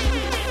know you.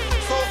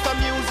 Soca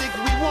music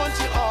we want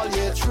you all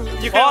year through.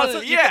 You can All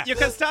also, year. you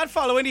can start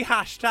following the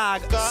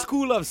hashtag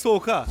School of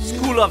Soca.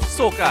 School of If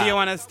you Soca.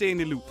 want to stay in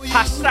the loop.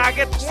 Hashtag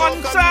it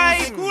one Soca time.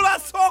 music. School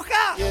of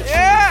Soca.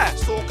 Yeah.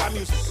 Soca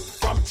music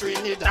from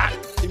Trinidad.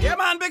 Yeah,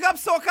 man, big up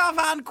Soca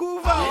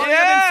Vancouver. Yeah.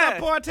 You've been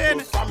supporting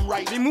From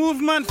right the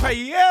movement for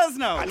years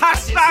now.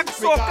 Hashtag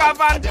Soca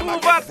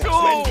Vancouver too.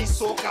 When the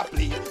soca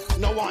play,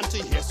 no want to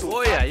hear soca.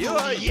 Oh, yeah, you through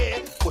the are.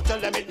 year. But tell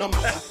them it no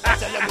matter. I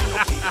tell them we no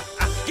care.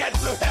 Get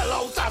the hell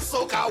out of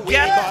soca. way,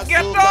 Get 'cause out.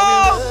 Soca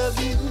we love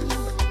you.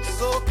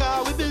 Soca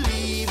we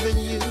believe in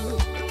you.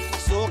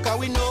 Soca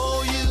we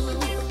know you.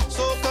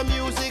 Soca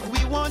music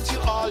we want you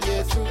all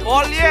year through.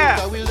 All year.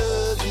 Soca we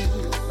love you.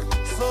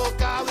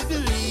 Soca we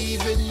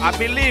believe in you. I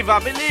believe.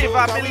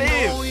 Soca we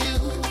know you.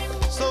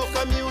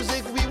 Soca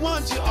music we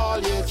want you all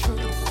year through.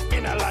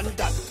 In a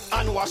London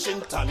and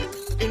Washington,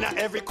 in a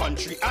every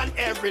country and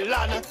every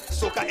land.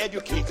 Soca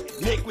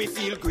educate, make we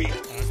feel great.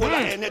 Full of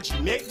energy,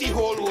 make the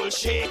whole world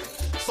shake.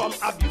 Some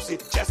abuse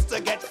it just to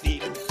get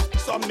fame.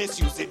 Some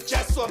misuse it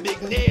just for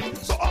big name.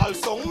 So all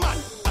song man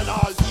and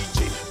all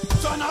DJ,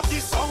 turn up the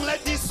song,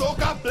 let the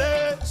soca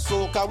play.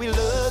 Soca we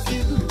love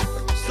you.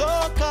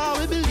 Soca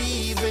we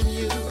believe in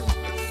you.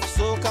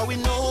 Soca we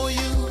know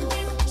you.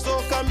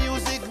 Soca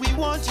music we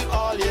want you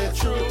all year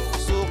through.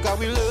 Soca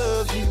we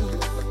love you.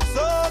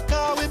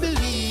 Soca we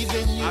believe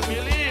in you. I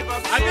believe.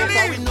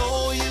 Soca we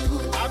know you.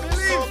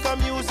 Soca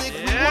music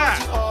we want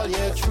you all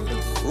year through.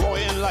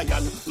 Royal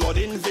Lion, Lord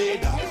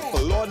Invader,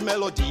 Lord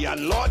Melody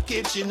and Lord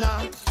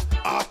Kitchener.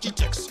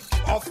 Architects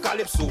of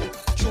Calypso,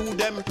 through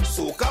them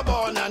soca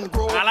born and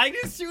grow. I like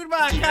this tune,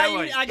 man.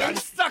 I get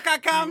stuck. I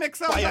can't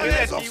mix up.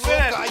 Pioneers of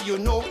soca, you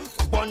know,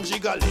 Bunji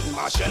Garlin,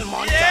 Marshall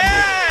Montano.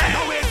 Yeah.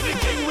 Now it's the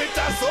king with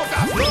a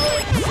soca flow.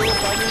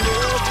 Soca we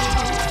love you.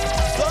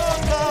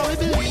 Soca we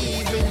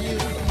believe in you.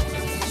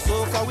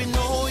 Soca we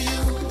know you.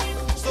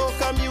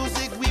 Soca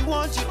music we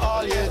want you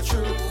all year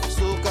through.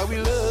 Soca we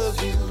love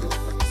you.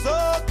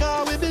 Soca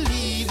we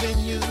believe in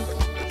you.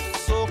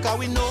 Soca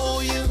we know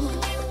you.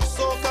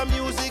 Soca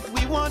music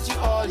we want you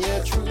all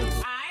year through.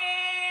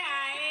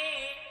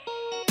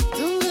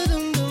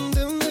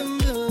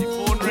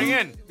 Phone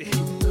ringing.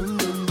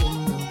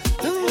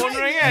 Phone I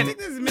ringing. think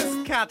this is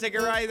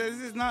miscategorized. This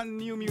is not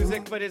new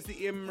music, but it's the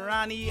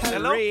Imrani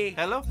Hello. Ray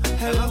Hello.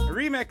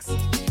 remix.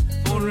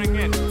 Phone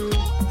ringing.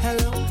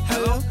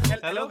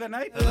 Hello, good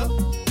night.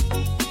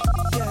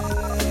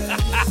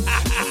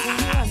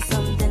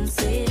 Something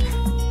sweet.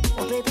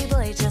 Oh, baby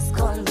boy, just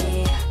call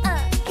me.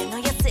 You know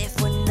you're safe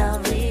when I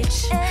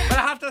reach. But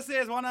I have to say,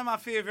 it's one of my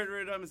favorite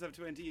rhythms of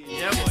 20 years.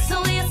 Yeah, boy. So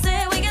what you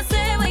say, what you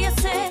say, what you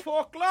say?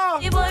 Folklore.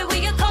 Hey boy, will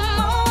you come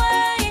my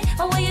way?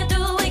 Or what you do,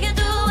 what you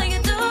do, what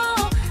you do?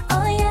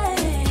 Oh yeah.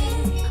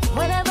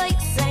 Whatever you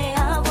say,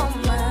 I won't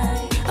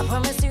mind. I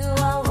promise you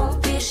I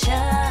won't be shy.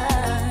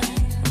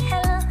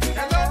 Hello.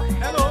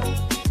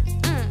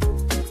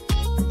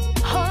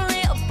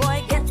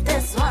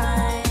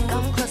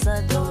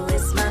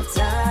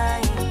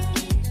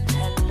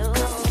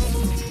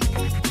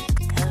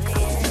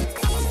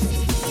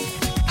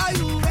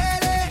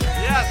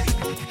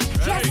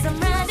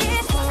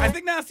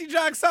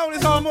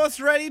 almost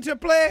ready to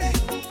play?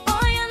 Oh,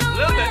 you know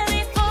Little bit.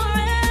 ready for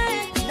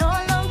it. No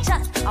long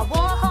chat. I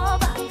won't hold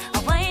back. I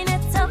wind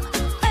it up.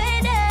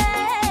 Ready.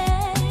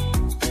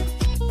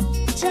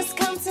 Just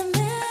come to me.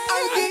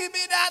 Give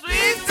me that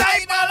sweet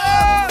type of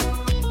love.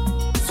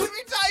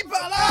 Sweet type of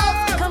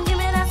love. Come give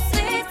me that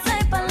sweet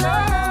type of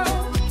love.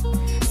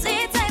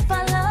 Sweet type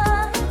of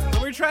love.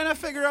 We're trying to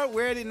figure out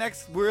where the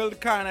next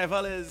World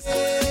Carnival is.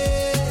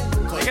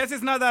 I guess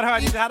it's not that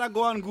hard. You had to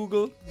go on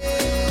Google.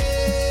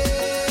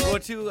 Go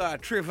to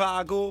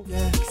Trivago,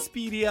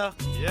 Expedia.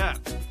 Yeah.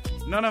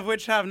 None of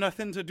which have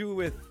nothing to do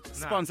with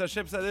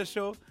sponsorships of this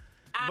show.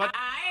 But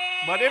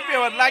if you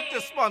would like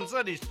to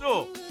sponsor the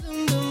show,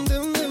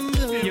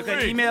 You can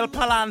email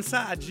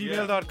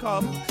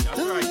palansa@gmail.com. that's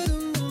right.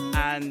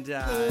 And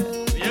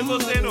We ain't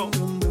gonna say no.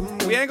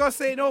 we ain't gonna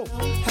say no.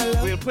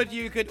 We'll put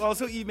you could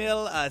also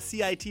email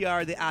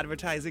CITR, the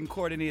advertising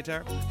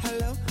coordinator.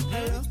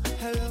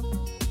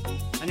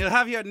 And you'll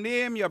have your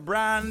name, your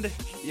brand,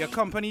 your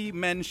company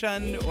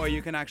mentioned, or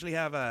you can actually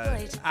have a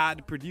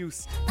ad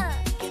produced.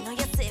 You know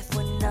you're safe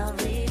when I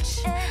reach.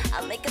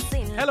 I'll make a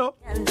scene. Hello.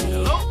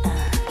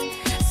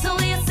 So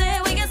what you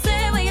say, what you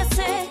say, what you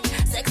say?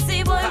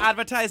 Sexy boy. For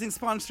advertising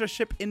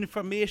sponsorship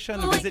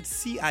information, visit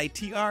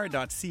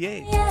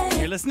CITR.ca.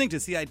 You're listening to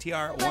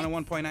CITR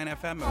 101.9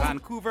 FM,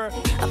 Vancouver,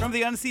 from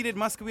the unceded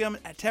Musqueam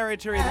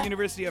territory of the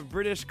University of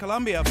British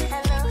Columbia.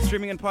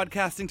 Streaming and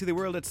podcasting to the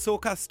world at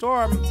Soca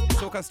Storm,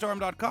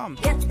 socastorm.com.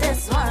 Get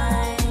this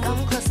wine.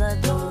 Come closer,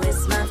 don't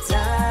waste my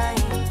time.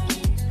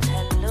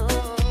 Hello.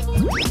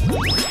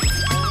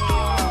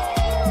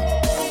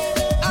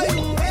 Are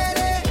you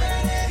ready?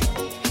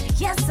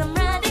 Yes, I'm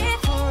ready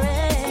for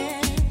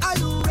it. Are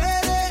you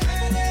ready?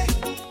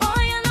 Oh,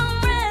 you know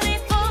I'm ready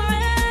for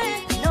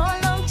it. No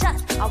long chat.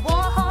 I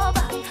won't hold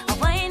back. I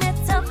wind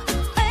it up.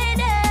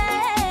 Ready.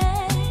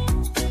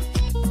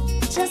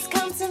 Just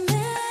come to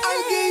me.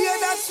 I'll give you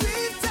that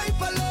sweet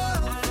type of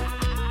love.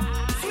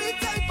 Sweet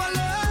type of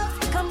love.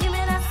 Come give me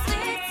that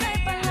sweet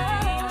type of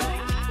love.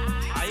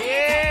 Ah,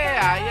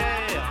 yeah, ah, yeah.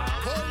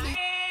 Holy.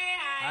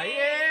 Ah,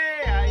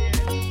 yeah, ah, yeah.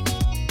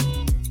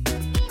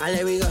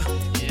 There we go.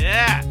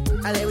 Yeah.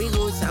 There we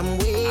go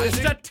somewhere.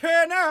 Mr.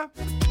 Turner. I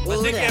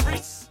think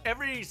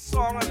every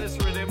song on this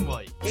rhythm,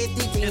 boy. Hit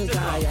the thing,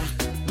 kaya.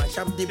 Mash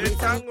up the beat and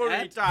Tango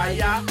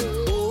retire.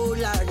 oh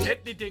Lord.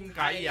 Hit the thing,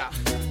 kaya.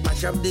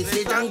 Mash up the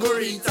beat and go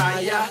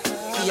retire.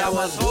 See, I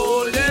was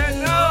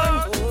Holding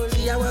on.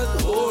 See, I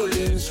was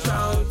holding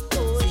strong.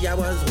 See, I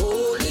was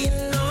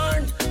holding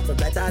on for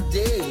better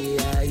day.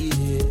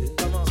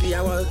 See,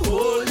 I was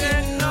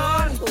holding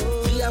on.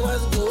 See, I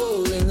was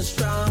going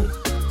strong.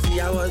 See,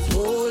 I was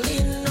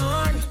holding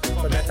on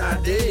for better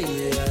day.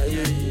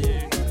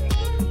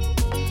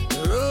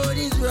 The road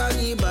is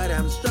rocky, but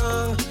I'm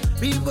strong.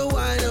 People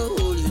wanna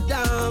hold you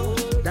down.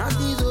 That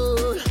is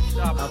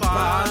all a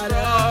part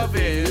of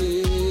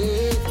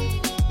it.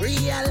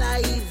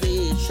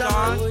 Realization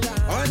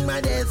on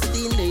my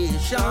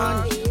destination.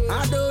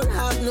 I don't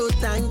have no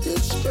time to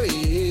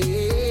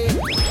stray. I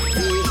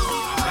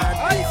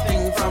got this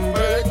thing from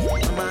birth.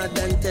 Mama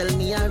done tell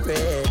me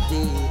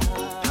already.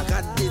 I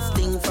got this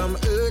thing from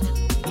earth.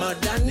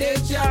 Mother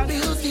nature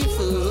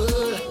beautiful.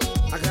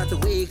 I got to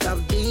wake up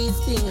this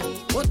thing.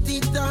 Put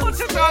it on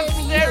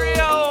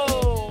Stereo.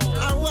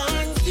 I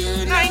want you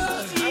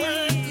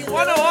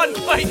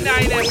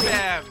 101.9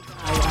 FM.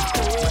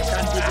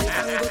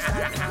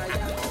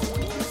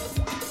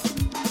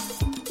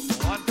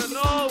 Want to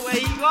know where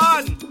he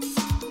gone?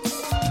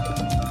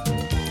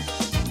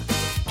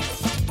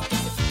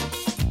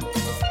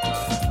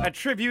 A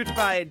tribute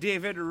by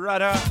David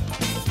Rudder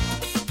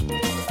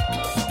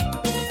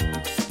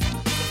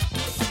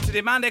to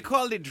the man they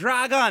call the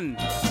Dragon.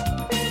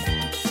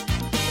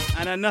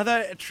 And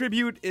another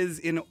tribute is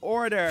in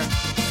order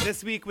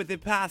this week with the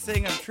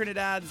passing of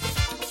Trinidad's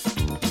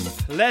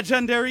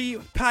legendary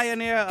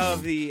pioneer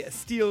of the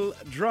steel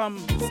drum,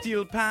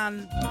 steel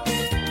pan,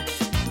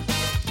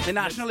 the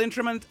national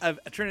instrument of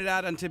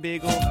Trinidad and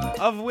Tobago,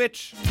 of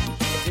which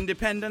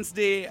Independence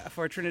Day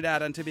for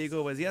Trinidad and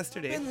Tobago was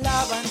yesterday.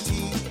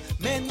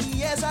 Many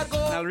years ago,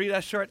 I'll read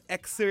a short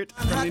excerpt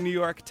from the New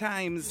York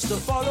Times to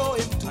follow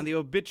him on the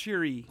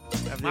obituary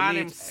of the Man late,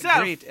 himself.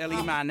 great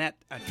Ellie Manette,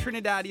 a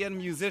Trinidadian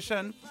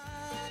musician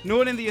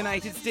known in the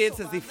United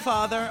States as the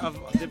father of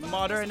the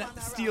modern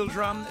steel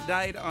drum,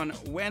 died on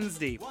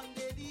Wednesday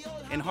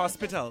in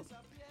hospital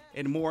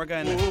in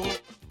Morgan,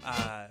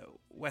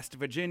 West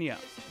Virginia.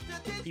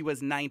 He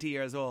was 90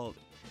 years old.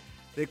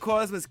 The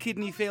cause was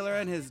kidney failure,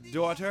 and his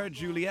daughter,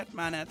 Juliette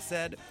Manette,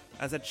 said,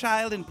 as a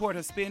child in Port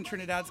of Spain,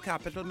 Trinidad's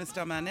capital,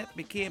 Mr. Manette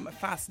became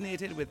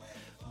fascinated with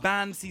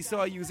bands he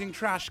saw using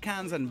trash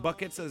cans and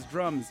buckets as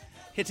drums,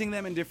 hitting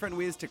them in different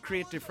ways to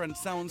create different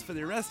sounds. For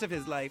the rest of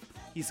his life,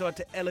 he sought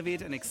to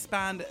elevate and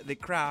expand the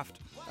craft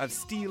of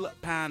steel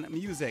pan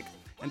music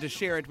and to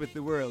share it with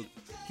the world.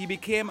 He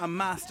became a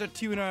master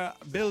tuner,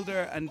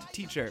 builder, and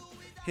teacher.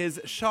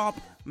 His shop,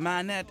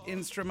 Manette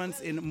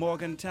Instruments in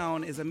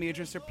Morgantown, is a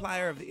major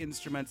supplier of the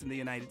instruments in the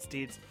United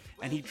States,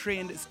 and he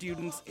trained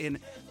students in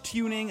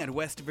tuning at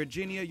West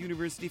Virginia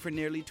University for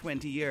nearly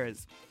 20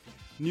 years.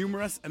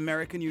 Numerous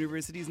American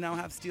universities now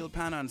have steel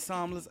pan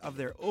ensembles of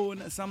their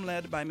own, some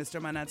led by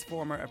Mr. Manette's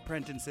former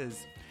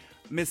apprentices.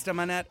 Mr.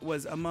 Manette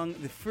was among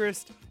the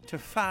first to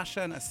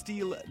fashion a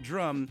steel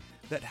drum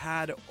that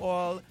had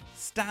all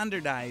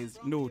standardized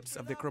notes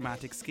of the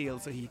chromatic scale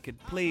so he could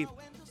play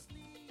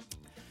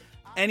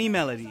any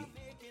melody.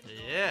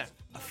 Yeah.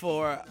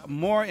 For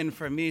more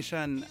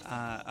information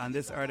on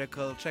this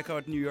article, check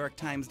out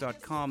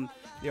NewYorkTimes.com.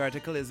 The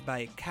article is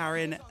by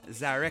Karen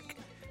Zarek.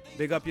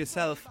 Big up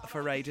yourself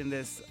for writing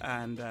this,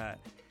 and Big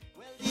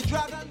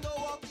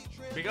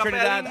up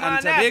Trinidad Ellie and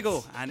Manette.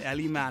 Tobago and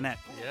Ellie Manette.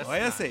 Yes, What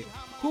you man. say?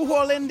 Who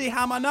holding the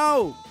hammer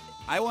now?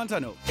 I want to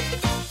know.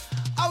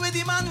 How with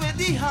the man with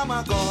the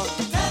hammer gone?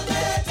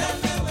 Tell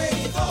me where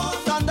he gone.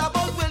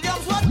 Thunderbolt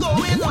Williams, what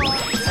going on? Tell me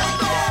where he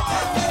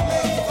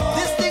gone.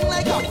 This thing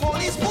like a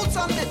police boots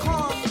on the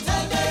corn.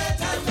 Tell me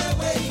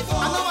where he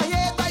gone. And over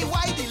here by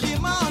Whitey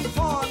Lima and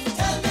Fawn.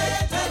 Tell me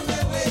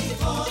where he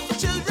gone.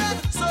 Children,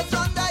 sit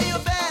under your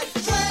bed.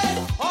 Tread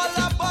all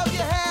above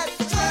your head.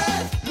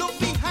 Tread, look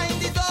behind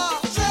the door.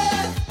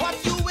 Tread, what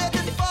you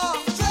waiting for?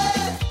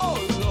 Tread, oh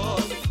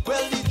Lord.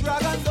 Well, the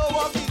dragon don't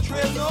walk the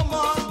trail no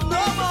more.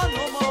 No more,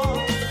 no more.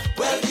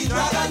 Well, the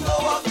dragon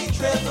don't walk the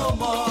trail no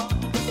more.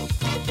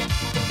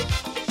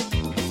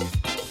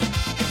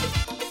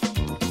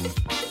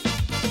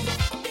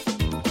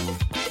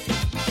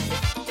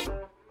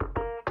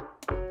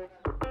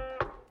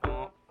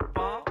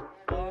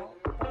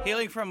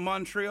 Hailing from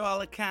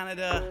Montreal,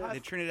 Canada, the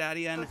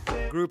Trinidadian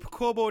group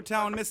Cobo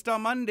Town, Mr.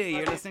 Monday.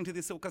 You're listening to the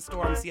Soca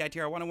Storm,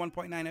 CITR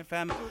 101.9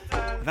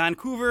 FM.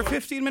 Vancouver,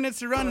 15 minutes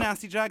to run.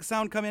 Nasty Jag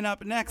Sound coming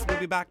up next. We'll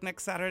be back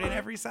next Saturday and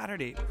every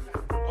Saturday.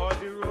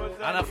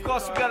 And of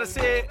course, we gotta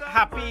say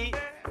happy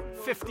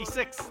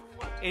 56th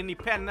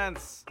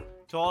Independence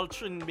to all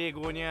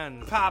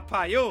Trinbagonians.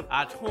 Papa, yo.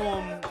 At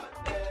home,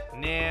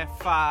 near,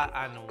 far,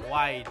 and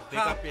wide. Big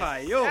up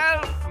Papa, yo.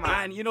 yourself,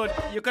 man. And you know,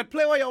 you could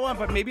play what you want,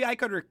 but maybe I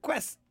could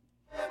request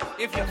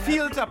if you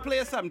feel to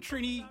play some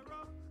Trini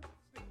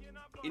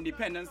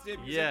Independence Day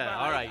music. Yeah, man,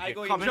 all right. I you're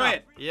go coming enjoy up.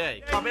 it. Yeah,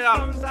 coming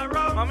up.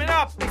 Coming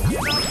up. As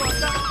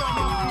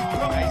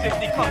if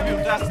the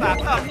computer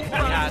start up.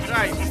 Yeah, that's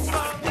right.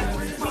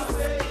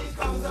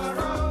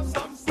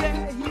 Some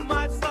say he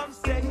mad, some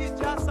say he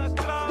just a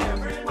clown.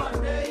 Every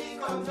Monday he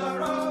comes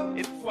around.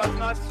 It was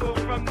not so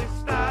from the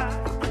start.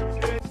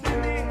 It's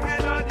in the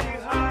head or the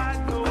heart,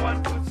 no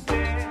one could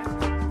say.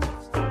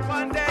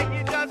 One day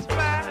he just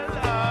fell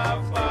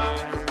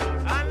apart.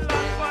 And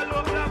love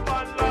followed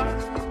upon love.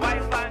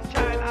 Wife and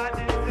child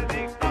added to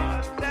the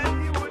cost that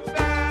he would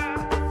bear.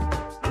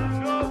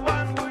 No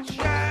one would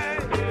share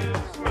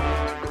his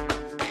wrong.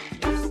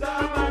 Mr.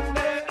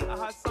 Monday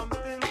has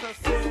something to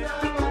say.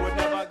 Would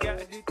never get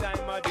the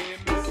time of day.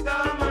 Mr.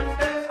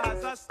 Monday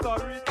has a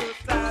story to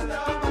tell.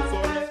 So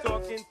he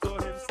talking to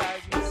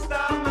himself.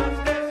 Mr.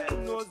 Monday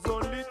knows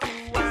only too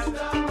well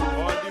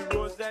all the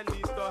roads that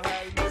lead to hell.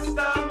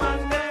 Mr.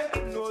 Monday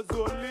knows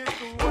only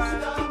too well.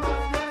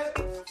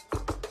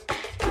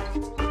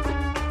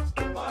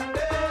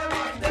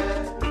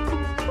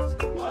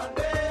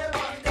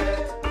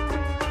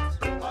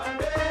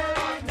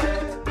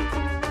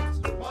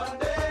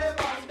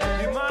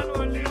 The man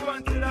only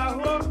wanted a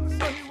home,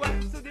 so he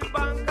went to the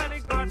bank and he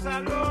got a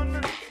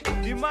loan.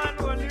 The man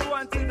only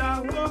wanted a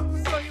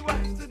home, so he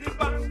went to the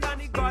bank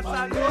and he got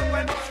a loan.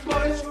 When his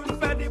boy should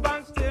fed the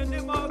bank, turned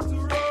him out to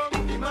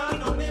roam. The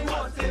man only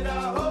wanted a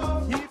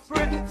home. He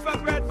prayed for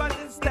bread, but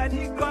instead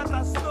he got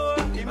a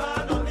stone. The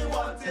man only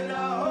wanted a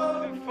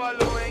home. The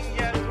following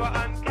years were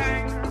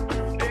unkind.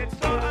 They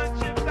tore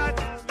and chipped at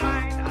his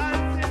mind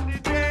until the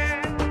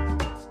day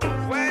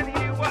when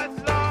he was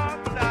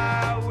locked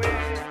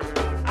away.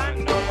 And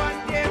no one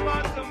came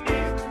out to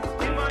meet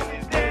him on the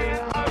day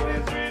of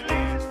his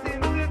release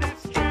into the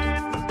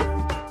streets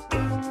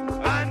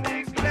and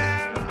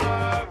declare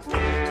of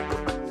him.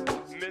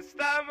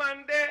 Mr.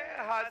 Monday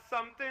had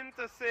something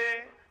to say,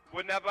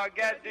 would never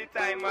get the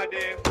time of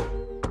day.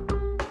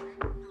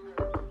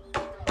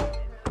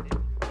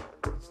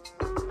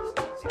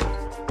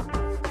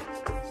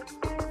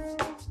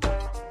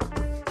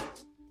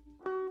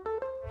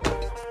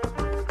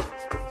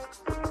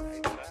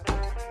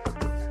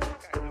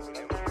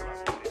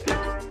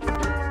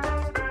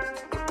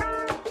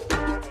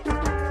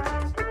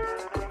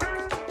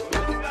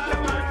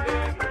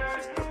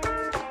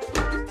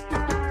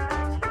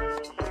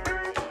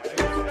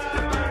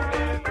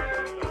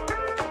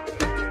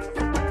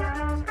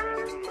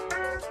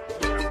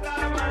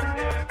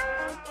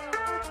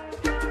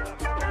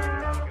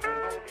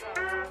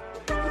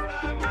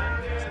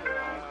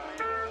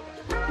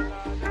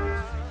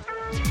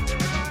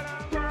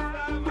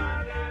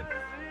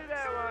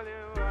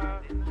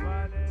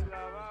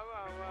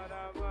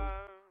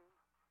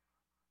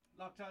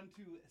 Locked on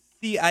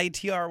to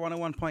CITR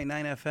 101.9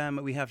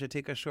 FM. We have to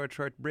take a short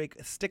break.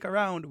 Stick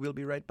around. We'll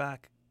be right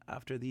back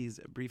after these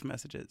brief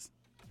messages.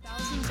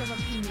 Thousands of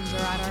opinions are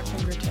at our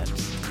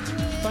fingertips.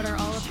 But are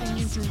all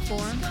opinions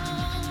informed?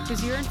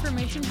 Does your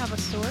information have a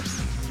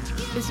source?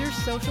 Is your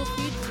social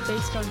feed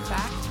based on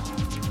fact?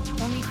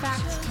 Only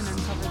facts can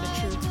uncover the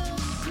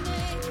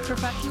truth.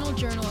 Professional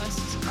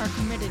journalists are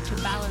committed to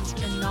balanced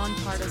and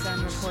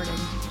non-partisan reporting,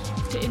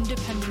 to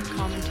independent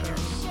commentary.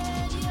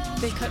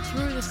 They cut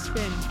through the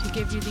spin to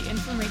give you the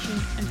information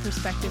and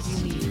perspective you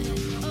need.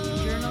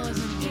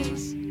 Journalism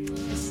is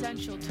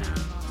essential to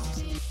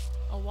democracy,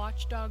 a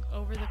watchdog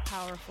over the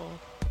powerful,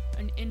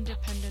 an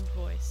independent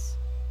voice.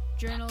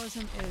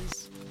 Journalism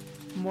is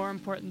more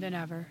important than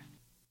ever.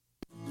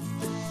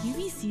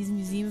 UBC's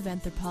Museum of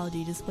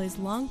Anthropology displays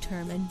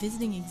long-term and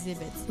visiting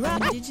exhibits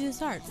of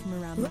indigenous art from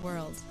around the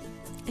world,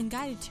 and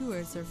guided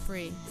tours are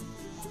free.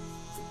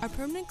 Our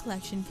permanent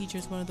collection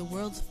features one of the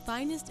world's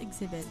finest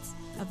exhibits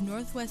of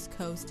Northwest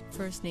Coast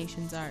First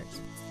Nations art.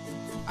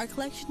 Our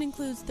collection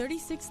includes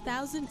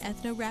 36,000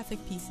 ethnographic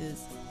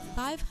pieces,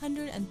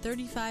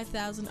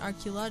 535,000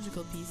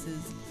 archaeological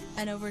pieces,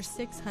 and over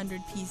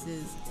 600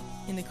 pieces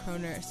in the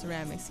Kroner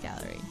Ceramics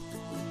Gallery.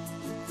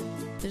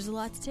 There's a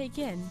lot to take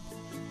in.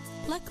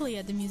 Luckily,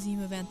 at the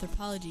Museum of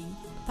Anthropology,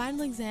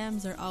 final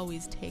exams are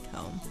always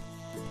take-home.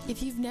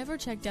 If you've never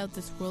checked out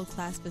this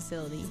world-class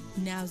facility,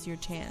 now's your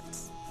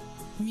chance.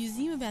 The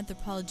Museum of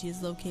Anthropology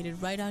is located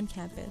right on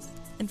campus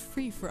and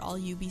free for all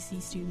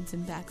UBC students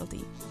and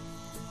faculty.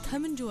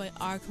 Come enjoy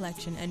our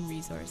collection and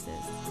resources.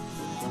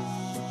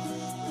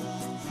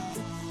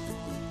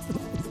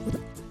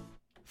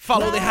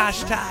 Follow the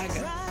hashtag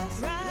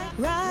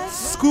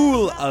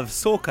School of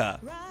Soca.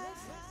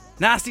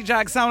 Nasty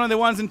Jag sound on the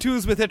ones and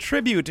twos with a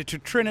tribute to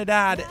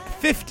Trinidad.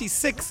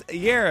 56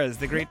 years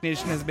the great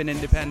nation has been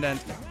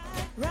independent.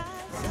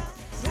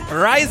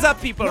 Rise up,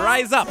 people,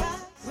 rise up.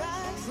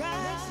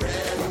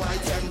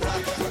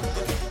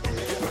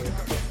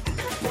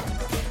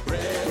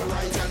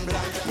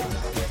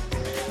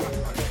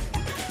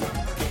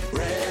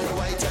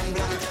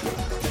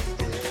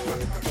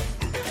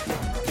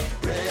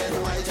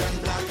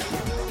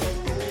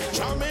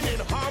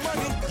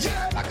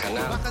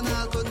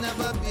 Bacchanal could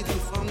never be the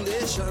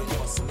foundation.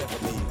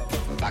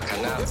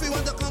 Bacchanal. If we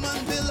want to come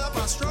and build up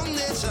a strong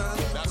nation,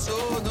 that's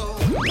so no.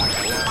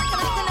 Bacchanal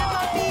can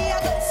never be a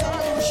good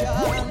solution.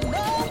 No.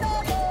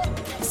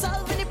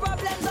 Solving the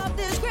problems of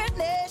this great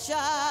nation.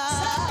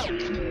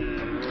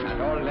 At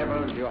all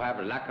levels, you have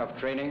lack of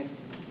training,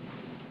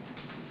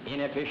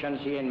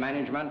 inefficiency in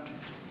management.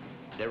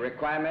 The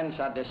requirements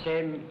are the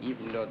same,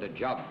 even though the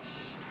jobs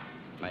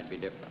might be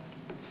different.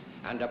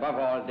 And above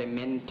all, the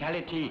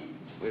mentality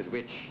with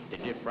which the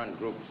different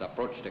groups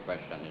approach the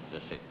question is the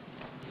same.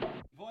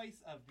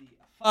 Voice of the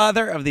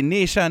father of the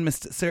nation,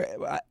 Mr. Sir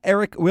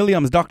Eric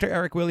Williams, Dr.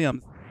 Eric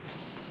Williams.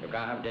 You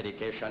can have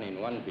dedication in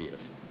one field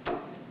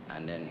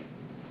and then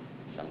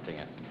something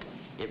else.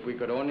 If we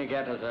could only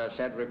get, as I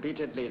said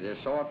repeatedly, the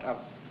sort of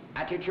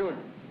attitude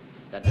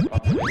that the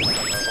population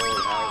as a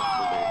whole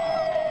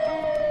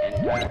has to the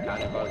entire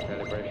carnival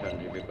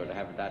celebration, if we could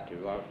have that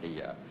throughout the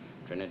year,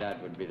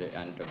 Trinidad would be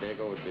and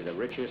Tobago would be the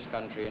richest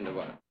country in the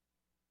world.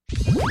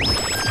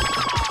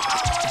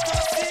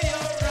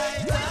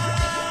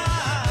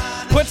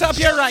 Put up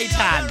your right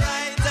hand.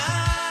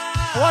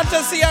 I want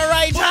to see your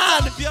right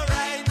hand. Put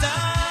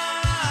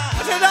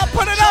it up,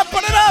 put it up,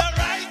 put it up.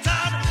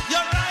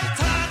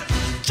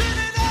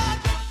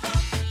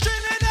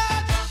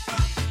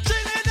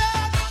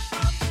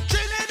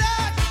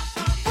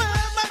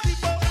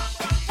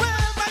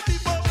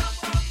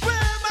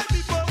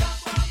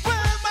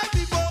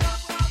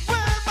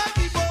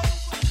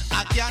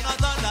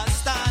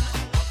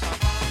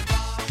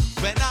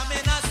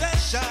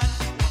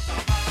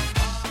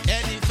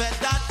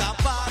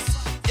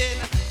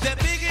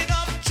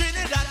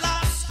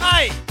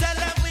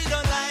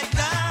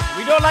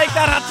 Don't like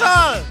that at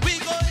all. We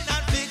go in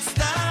and fix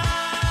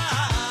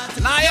that.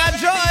 Naya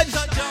George.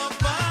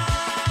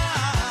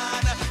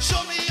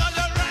 Show me on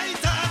your right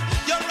hand,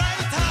 your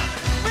right hand.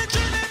 We're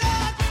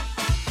Trinidad,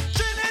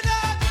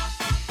 Trinidad,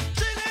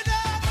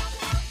 Trinidad,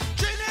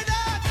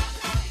 Trinidad.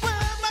 Where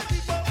are my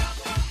people?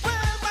 Where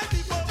are my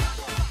people?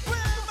 Where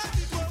are my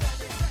people?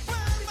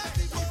 Where are my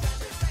people?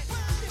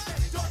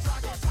 Don't try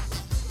the flag.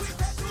 We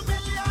bet 2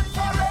 million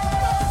for it.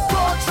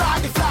 Don't try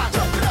the flag.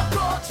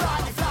 Don't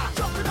try the flag.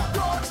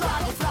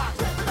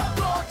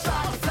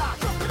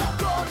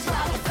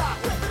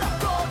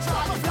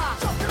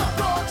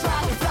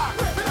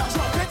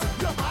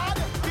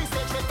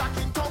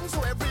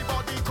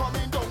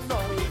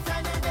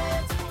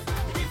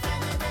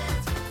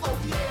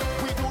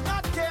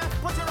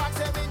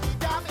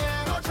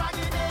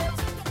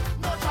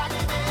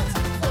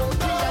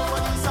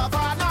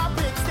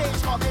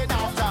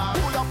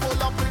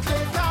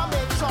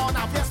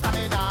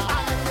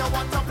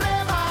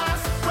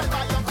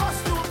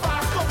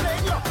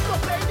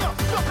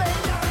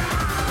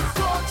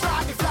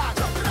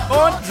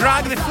 Don't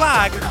drag the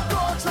flag.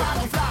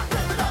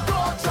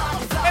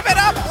 Wave it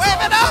up,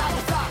 wave it up.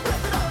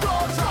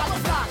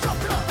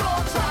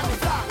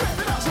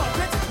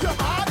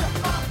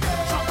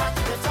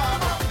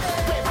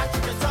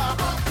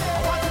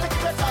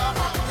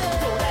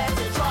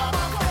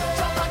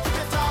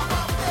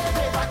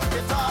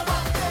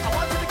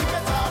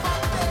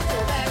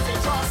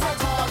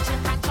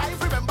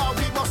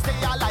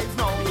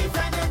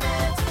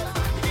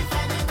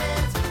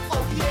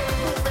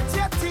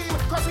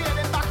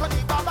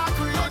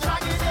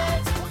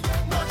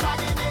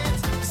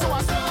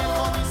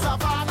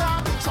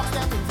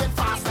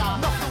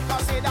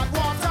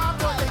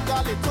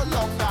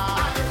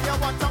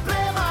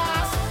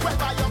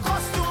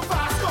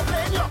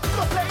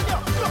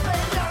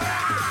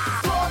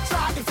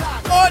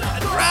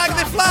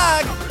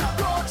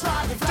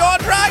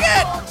 drag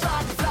it!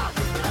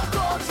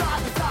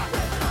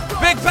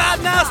 Big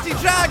bad nasty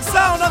drag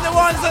sound on the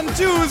ones and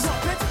twos.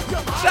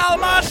 Shall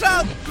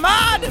Marshall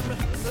mad?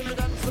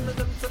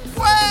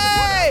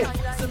 Way!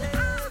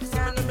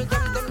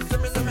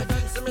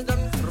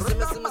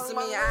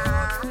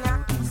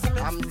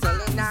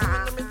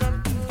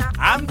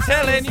 I'm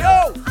telling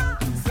you.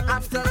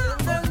 I'm telling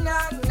you, na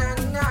na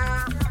na.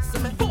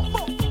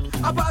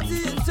 I party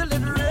until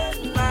it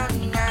rain, na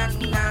na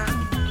na.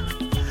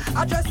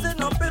 I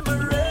dressing up in my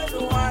red,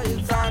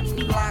 white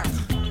and black.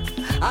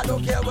 I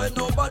don't care what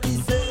nobody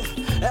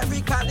say.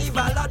 Every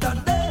carnival I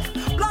done there.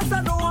 Plus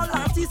I know all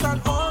artists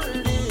and all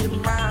the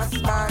mass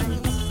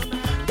bands.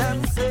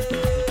 Them say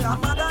I'm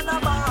mad and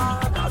I'm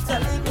bad. I'm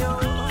telling you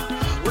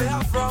where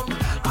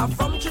I'm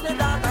from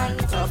Trinidad and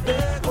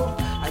Tobago.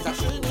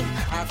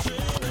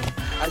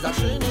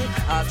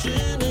 I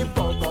Trini,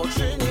 Popo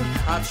Trini,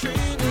 I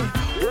Trini.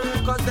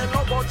 Cause they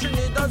know about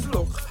Trini does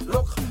look.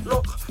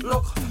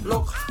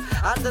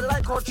 And they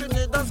like how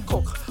Trini does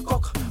cook.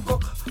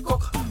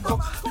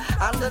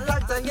 And they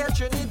like to hear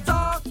Trini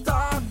talk.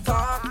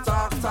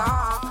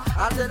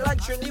 And they like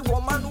Trini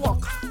woman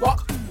walk.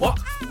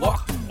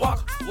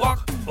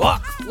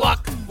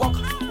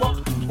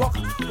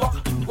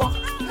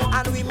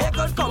 And we make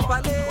good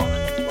company.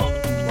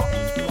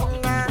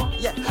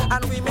 Yeah,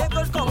 and we make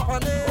good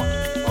company.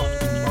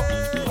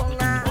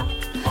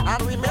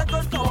 And we make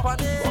good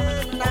company.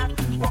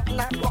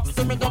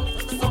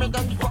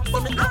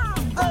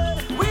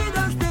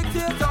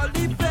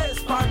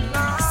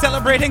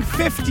 Celebrating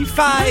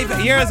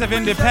 55 years of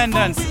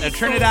independence at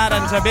Trinidad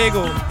and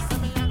Tobago.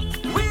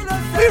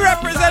 We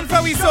represent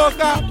for we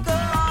soca.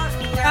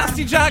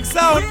 Nasty Jack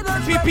Sound,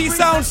 PP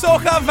Sound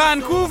Soca,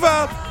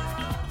 Vancouver.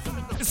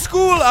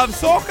 School of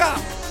Soca.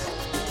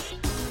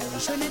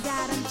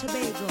 Trinidad and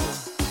Tobago,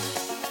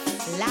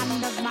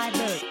 land of my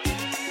birth.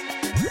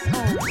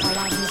 Oh, how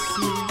I miss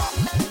you.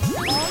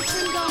 All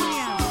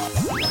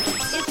Trinidadians,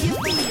 if you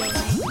feel me.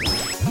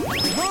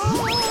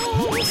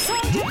 Oh,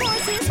 soldier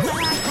voices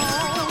when I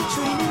call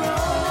Trini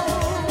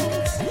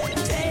Rose.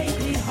 Take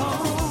me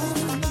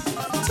home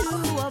to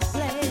a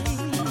place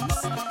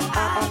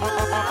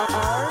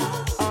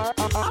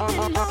up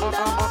in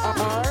London,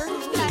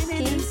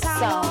 climbing in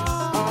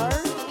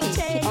Sound.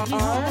 Take me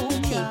home,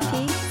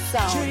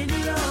 Trini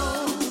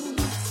Rose.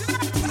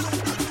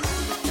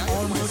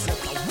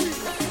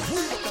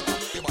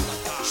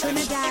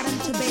 Trinidad and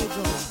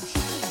Tobago,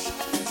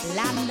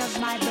 land of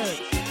my birth.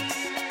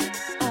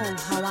 Oh,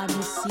 how I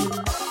miss you.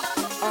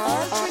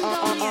 All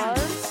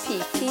Trinidadians,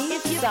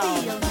 if you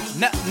feel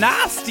me.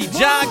 Nasty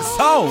Jag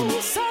Sound.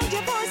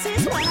 Soldier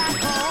voices when I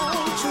call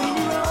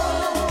Trini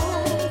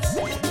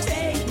Rose.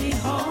 Take me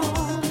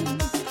home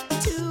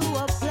to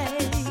a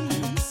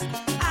place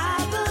I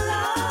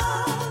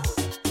belong.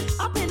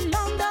 Up in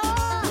London,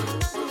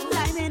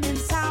 climbing in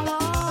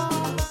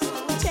Sour.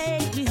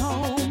 Take me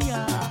home,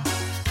 yeah,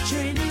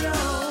 Trini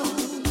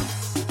Rose.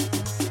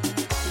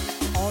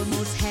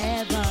 Almost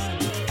heaven,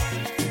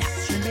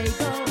 that's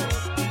Tobago.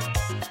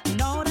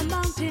 Northern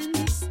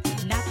mountains,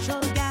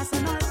 natural gas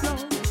and oil flow.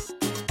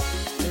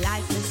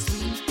 Life is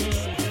sweet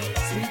there,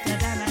 sweeter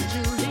than a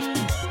Julie.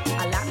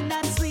 A land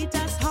that's sweet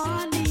as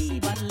honey,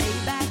 but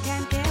laid back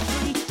and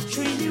carefree.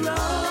 Trini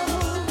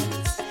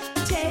Rose,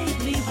 take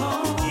me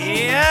home.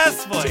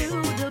 Yes, boy.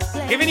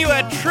 Giving you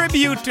a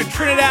tribute to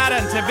Trinidad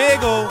and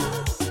Tobago.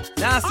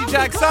 Nasty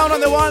Jack Sound on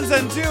the ones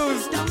and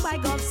twos.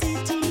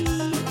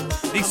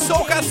 The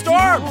Soca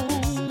Storm.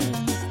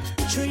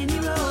 Trini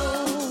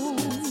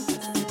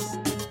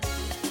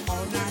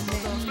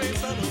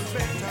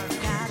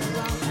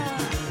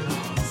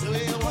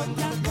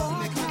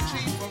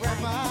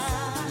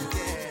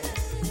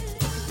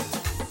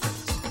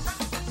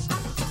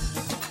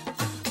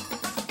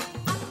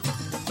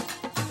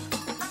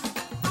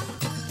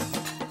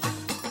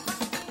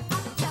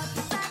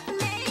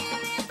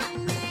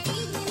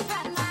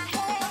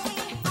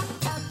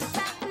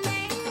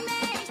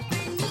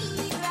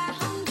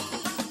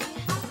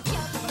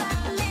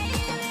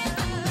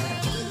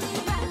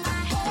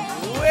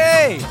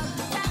Way.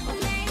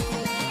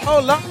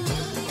 Hold on.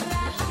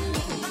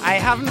 I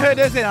haven't heard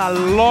this in a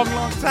long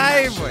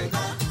time, boy.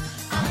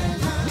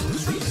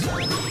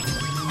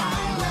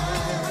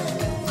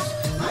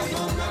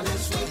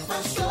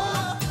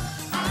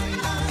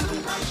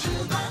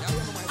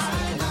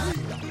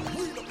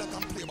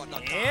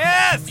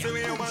 Yes!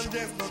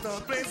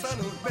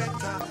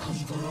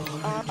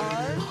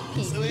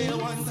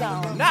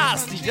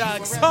 Nasty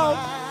Jag Sound.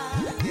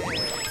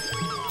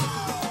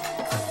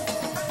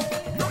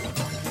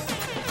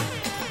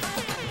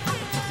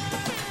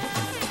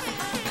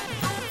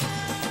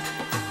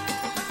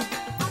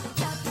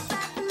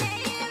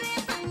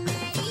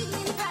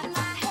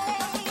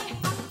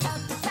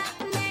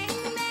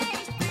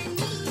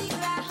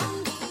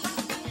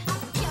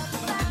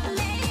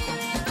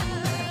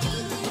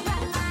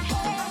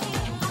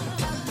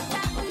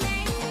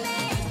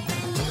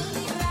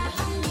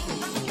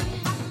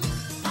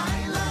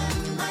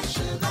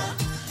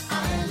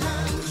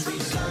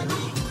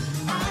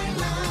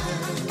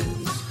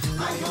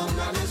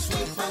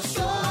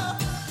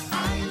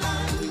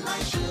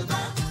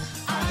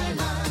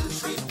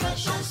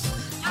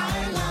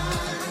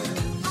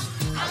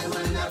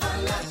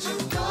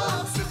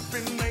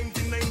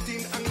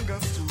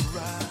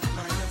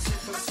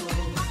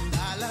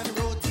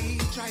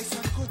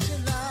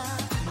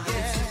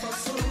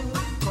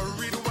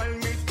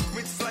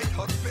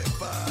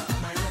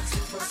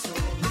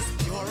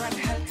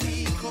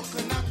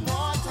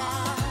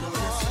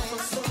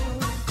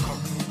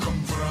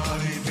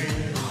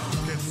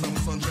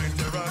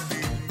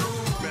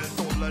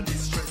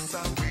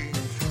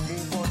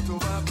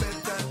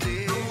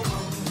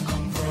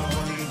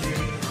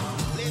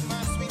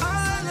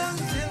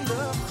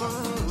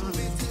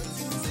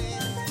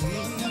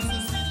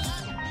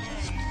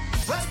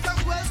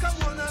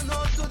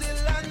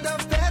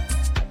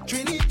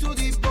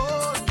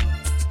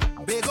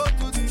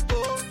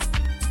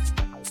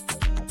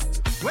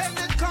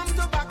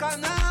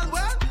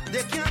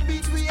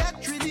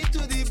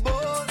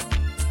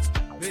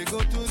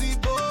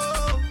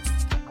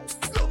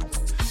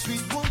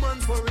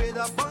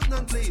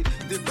 simply.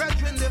 The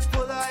brethren, they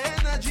full of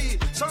energy.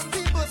 Some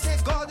people say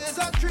God is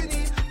a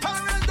trinity.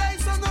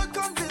 Paradise are not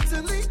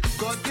convincingly.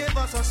 God gave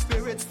us a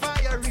spirit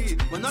fiery.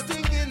 But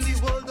nothing in the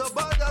world will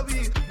bother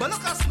we. But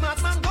look, a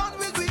smart man gone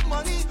with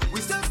money.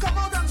 We still come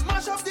out and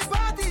mash up the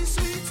party.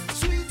 Sweet,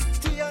 sweet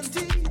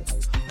TNT.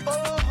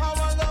 Oh, how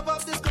I love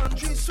of this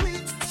country.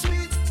 Sweet,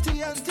 sweet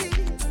TNT.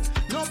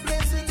 No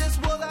place in this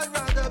world I'd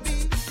rather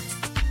be.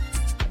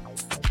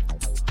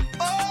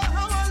 Oh,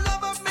 how I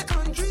love of my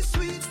country.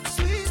 Sweet,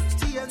 sweet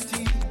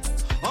TNT.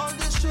 All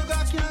this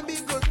sugar can be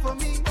good for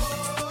me.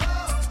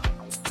 Oh,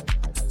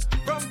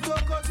 from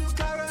Coco to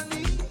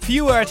Caroni.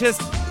 Few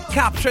artists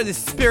capture the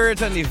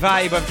spirit and the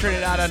vibe of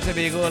Trinidad and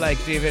Tobago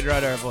like David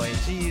Rudder, boy.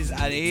 Jeez,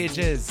 and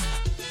ages.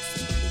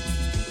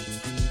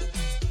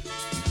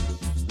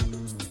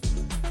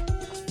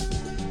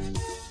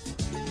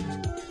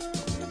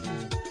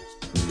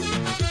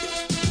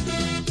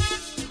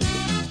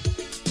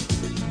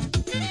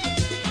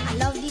 I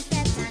love the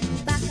fete and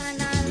the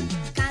bacchanal,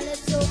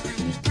 calypso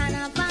and the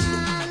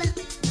carnival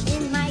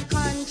in my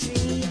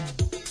country.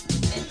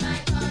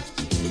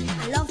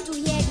 I love to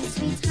hear the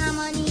sweet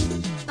harmony,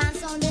 band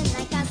sounding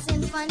like a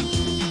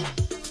symphony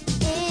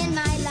in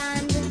my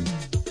land.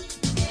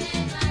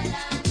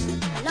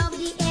 I love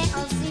the air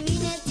of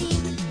serenity,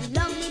 the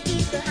lovely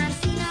people and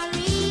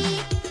scenery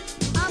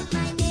of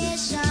my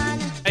nation.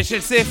 I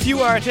should say few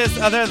artists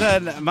other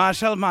than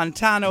Marshall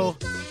Montano.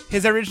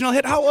 His original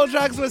hit, how old,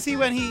 Jags, was he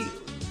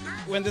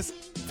when this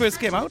first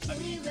came out?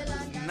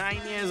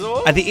 9 years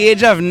old? At the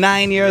age of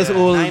 9 years Yeah,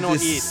 old, 9 or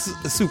this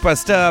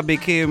superstar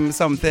became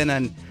something,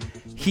 and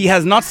he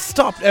has not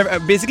stopped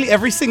basically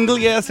every single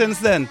year since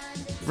then,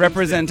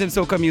 representing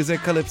soca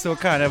music, calypso,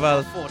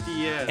 carnival, 40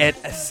 years.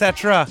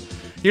 etc.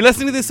 You're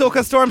listening to the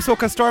Soca Storm,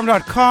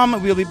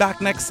 socastorm.com. We'll be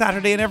back next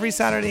Saturday, and every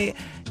Saturday,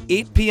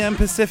 8 p.m.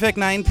 Pacific,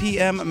 9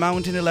 p.m.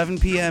 Mountain, 11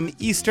 p.m.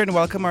 Eastern.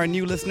 Welcome our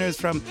new listeners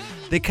from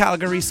the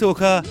Calgary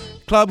Soca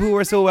Club who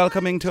were so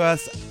welcoming to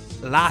us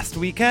last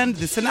weekend.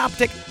 The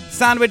Synaptic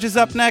Sandwich is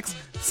up next.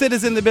 Sid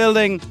is in the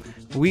building.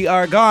 We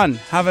are gone.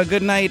 Have a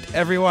good night,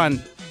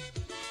 everyone.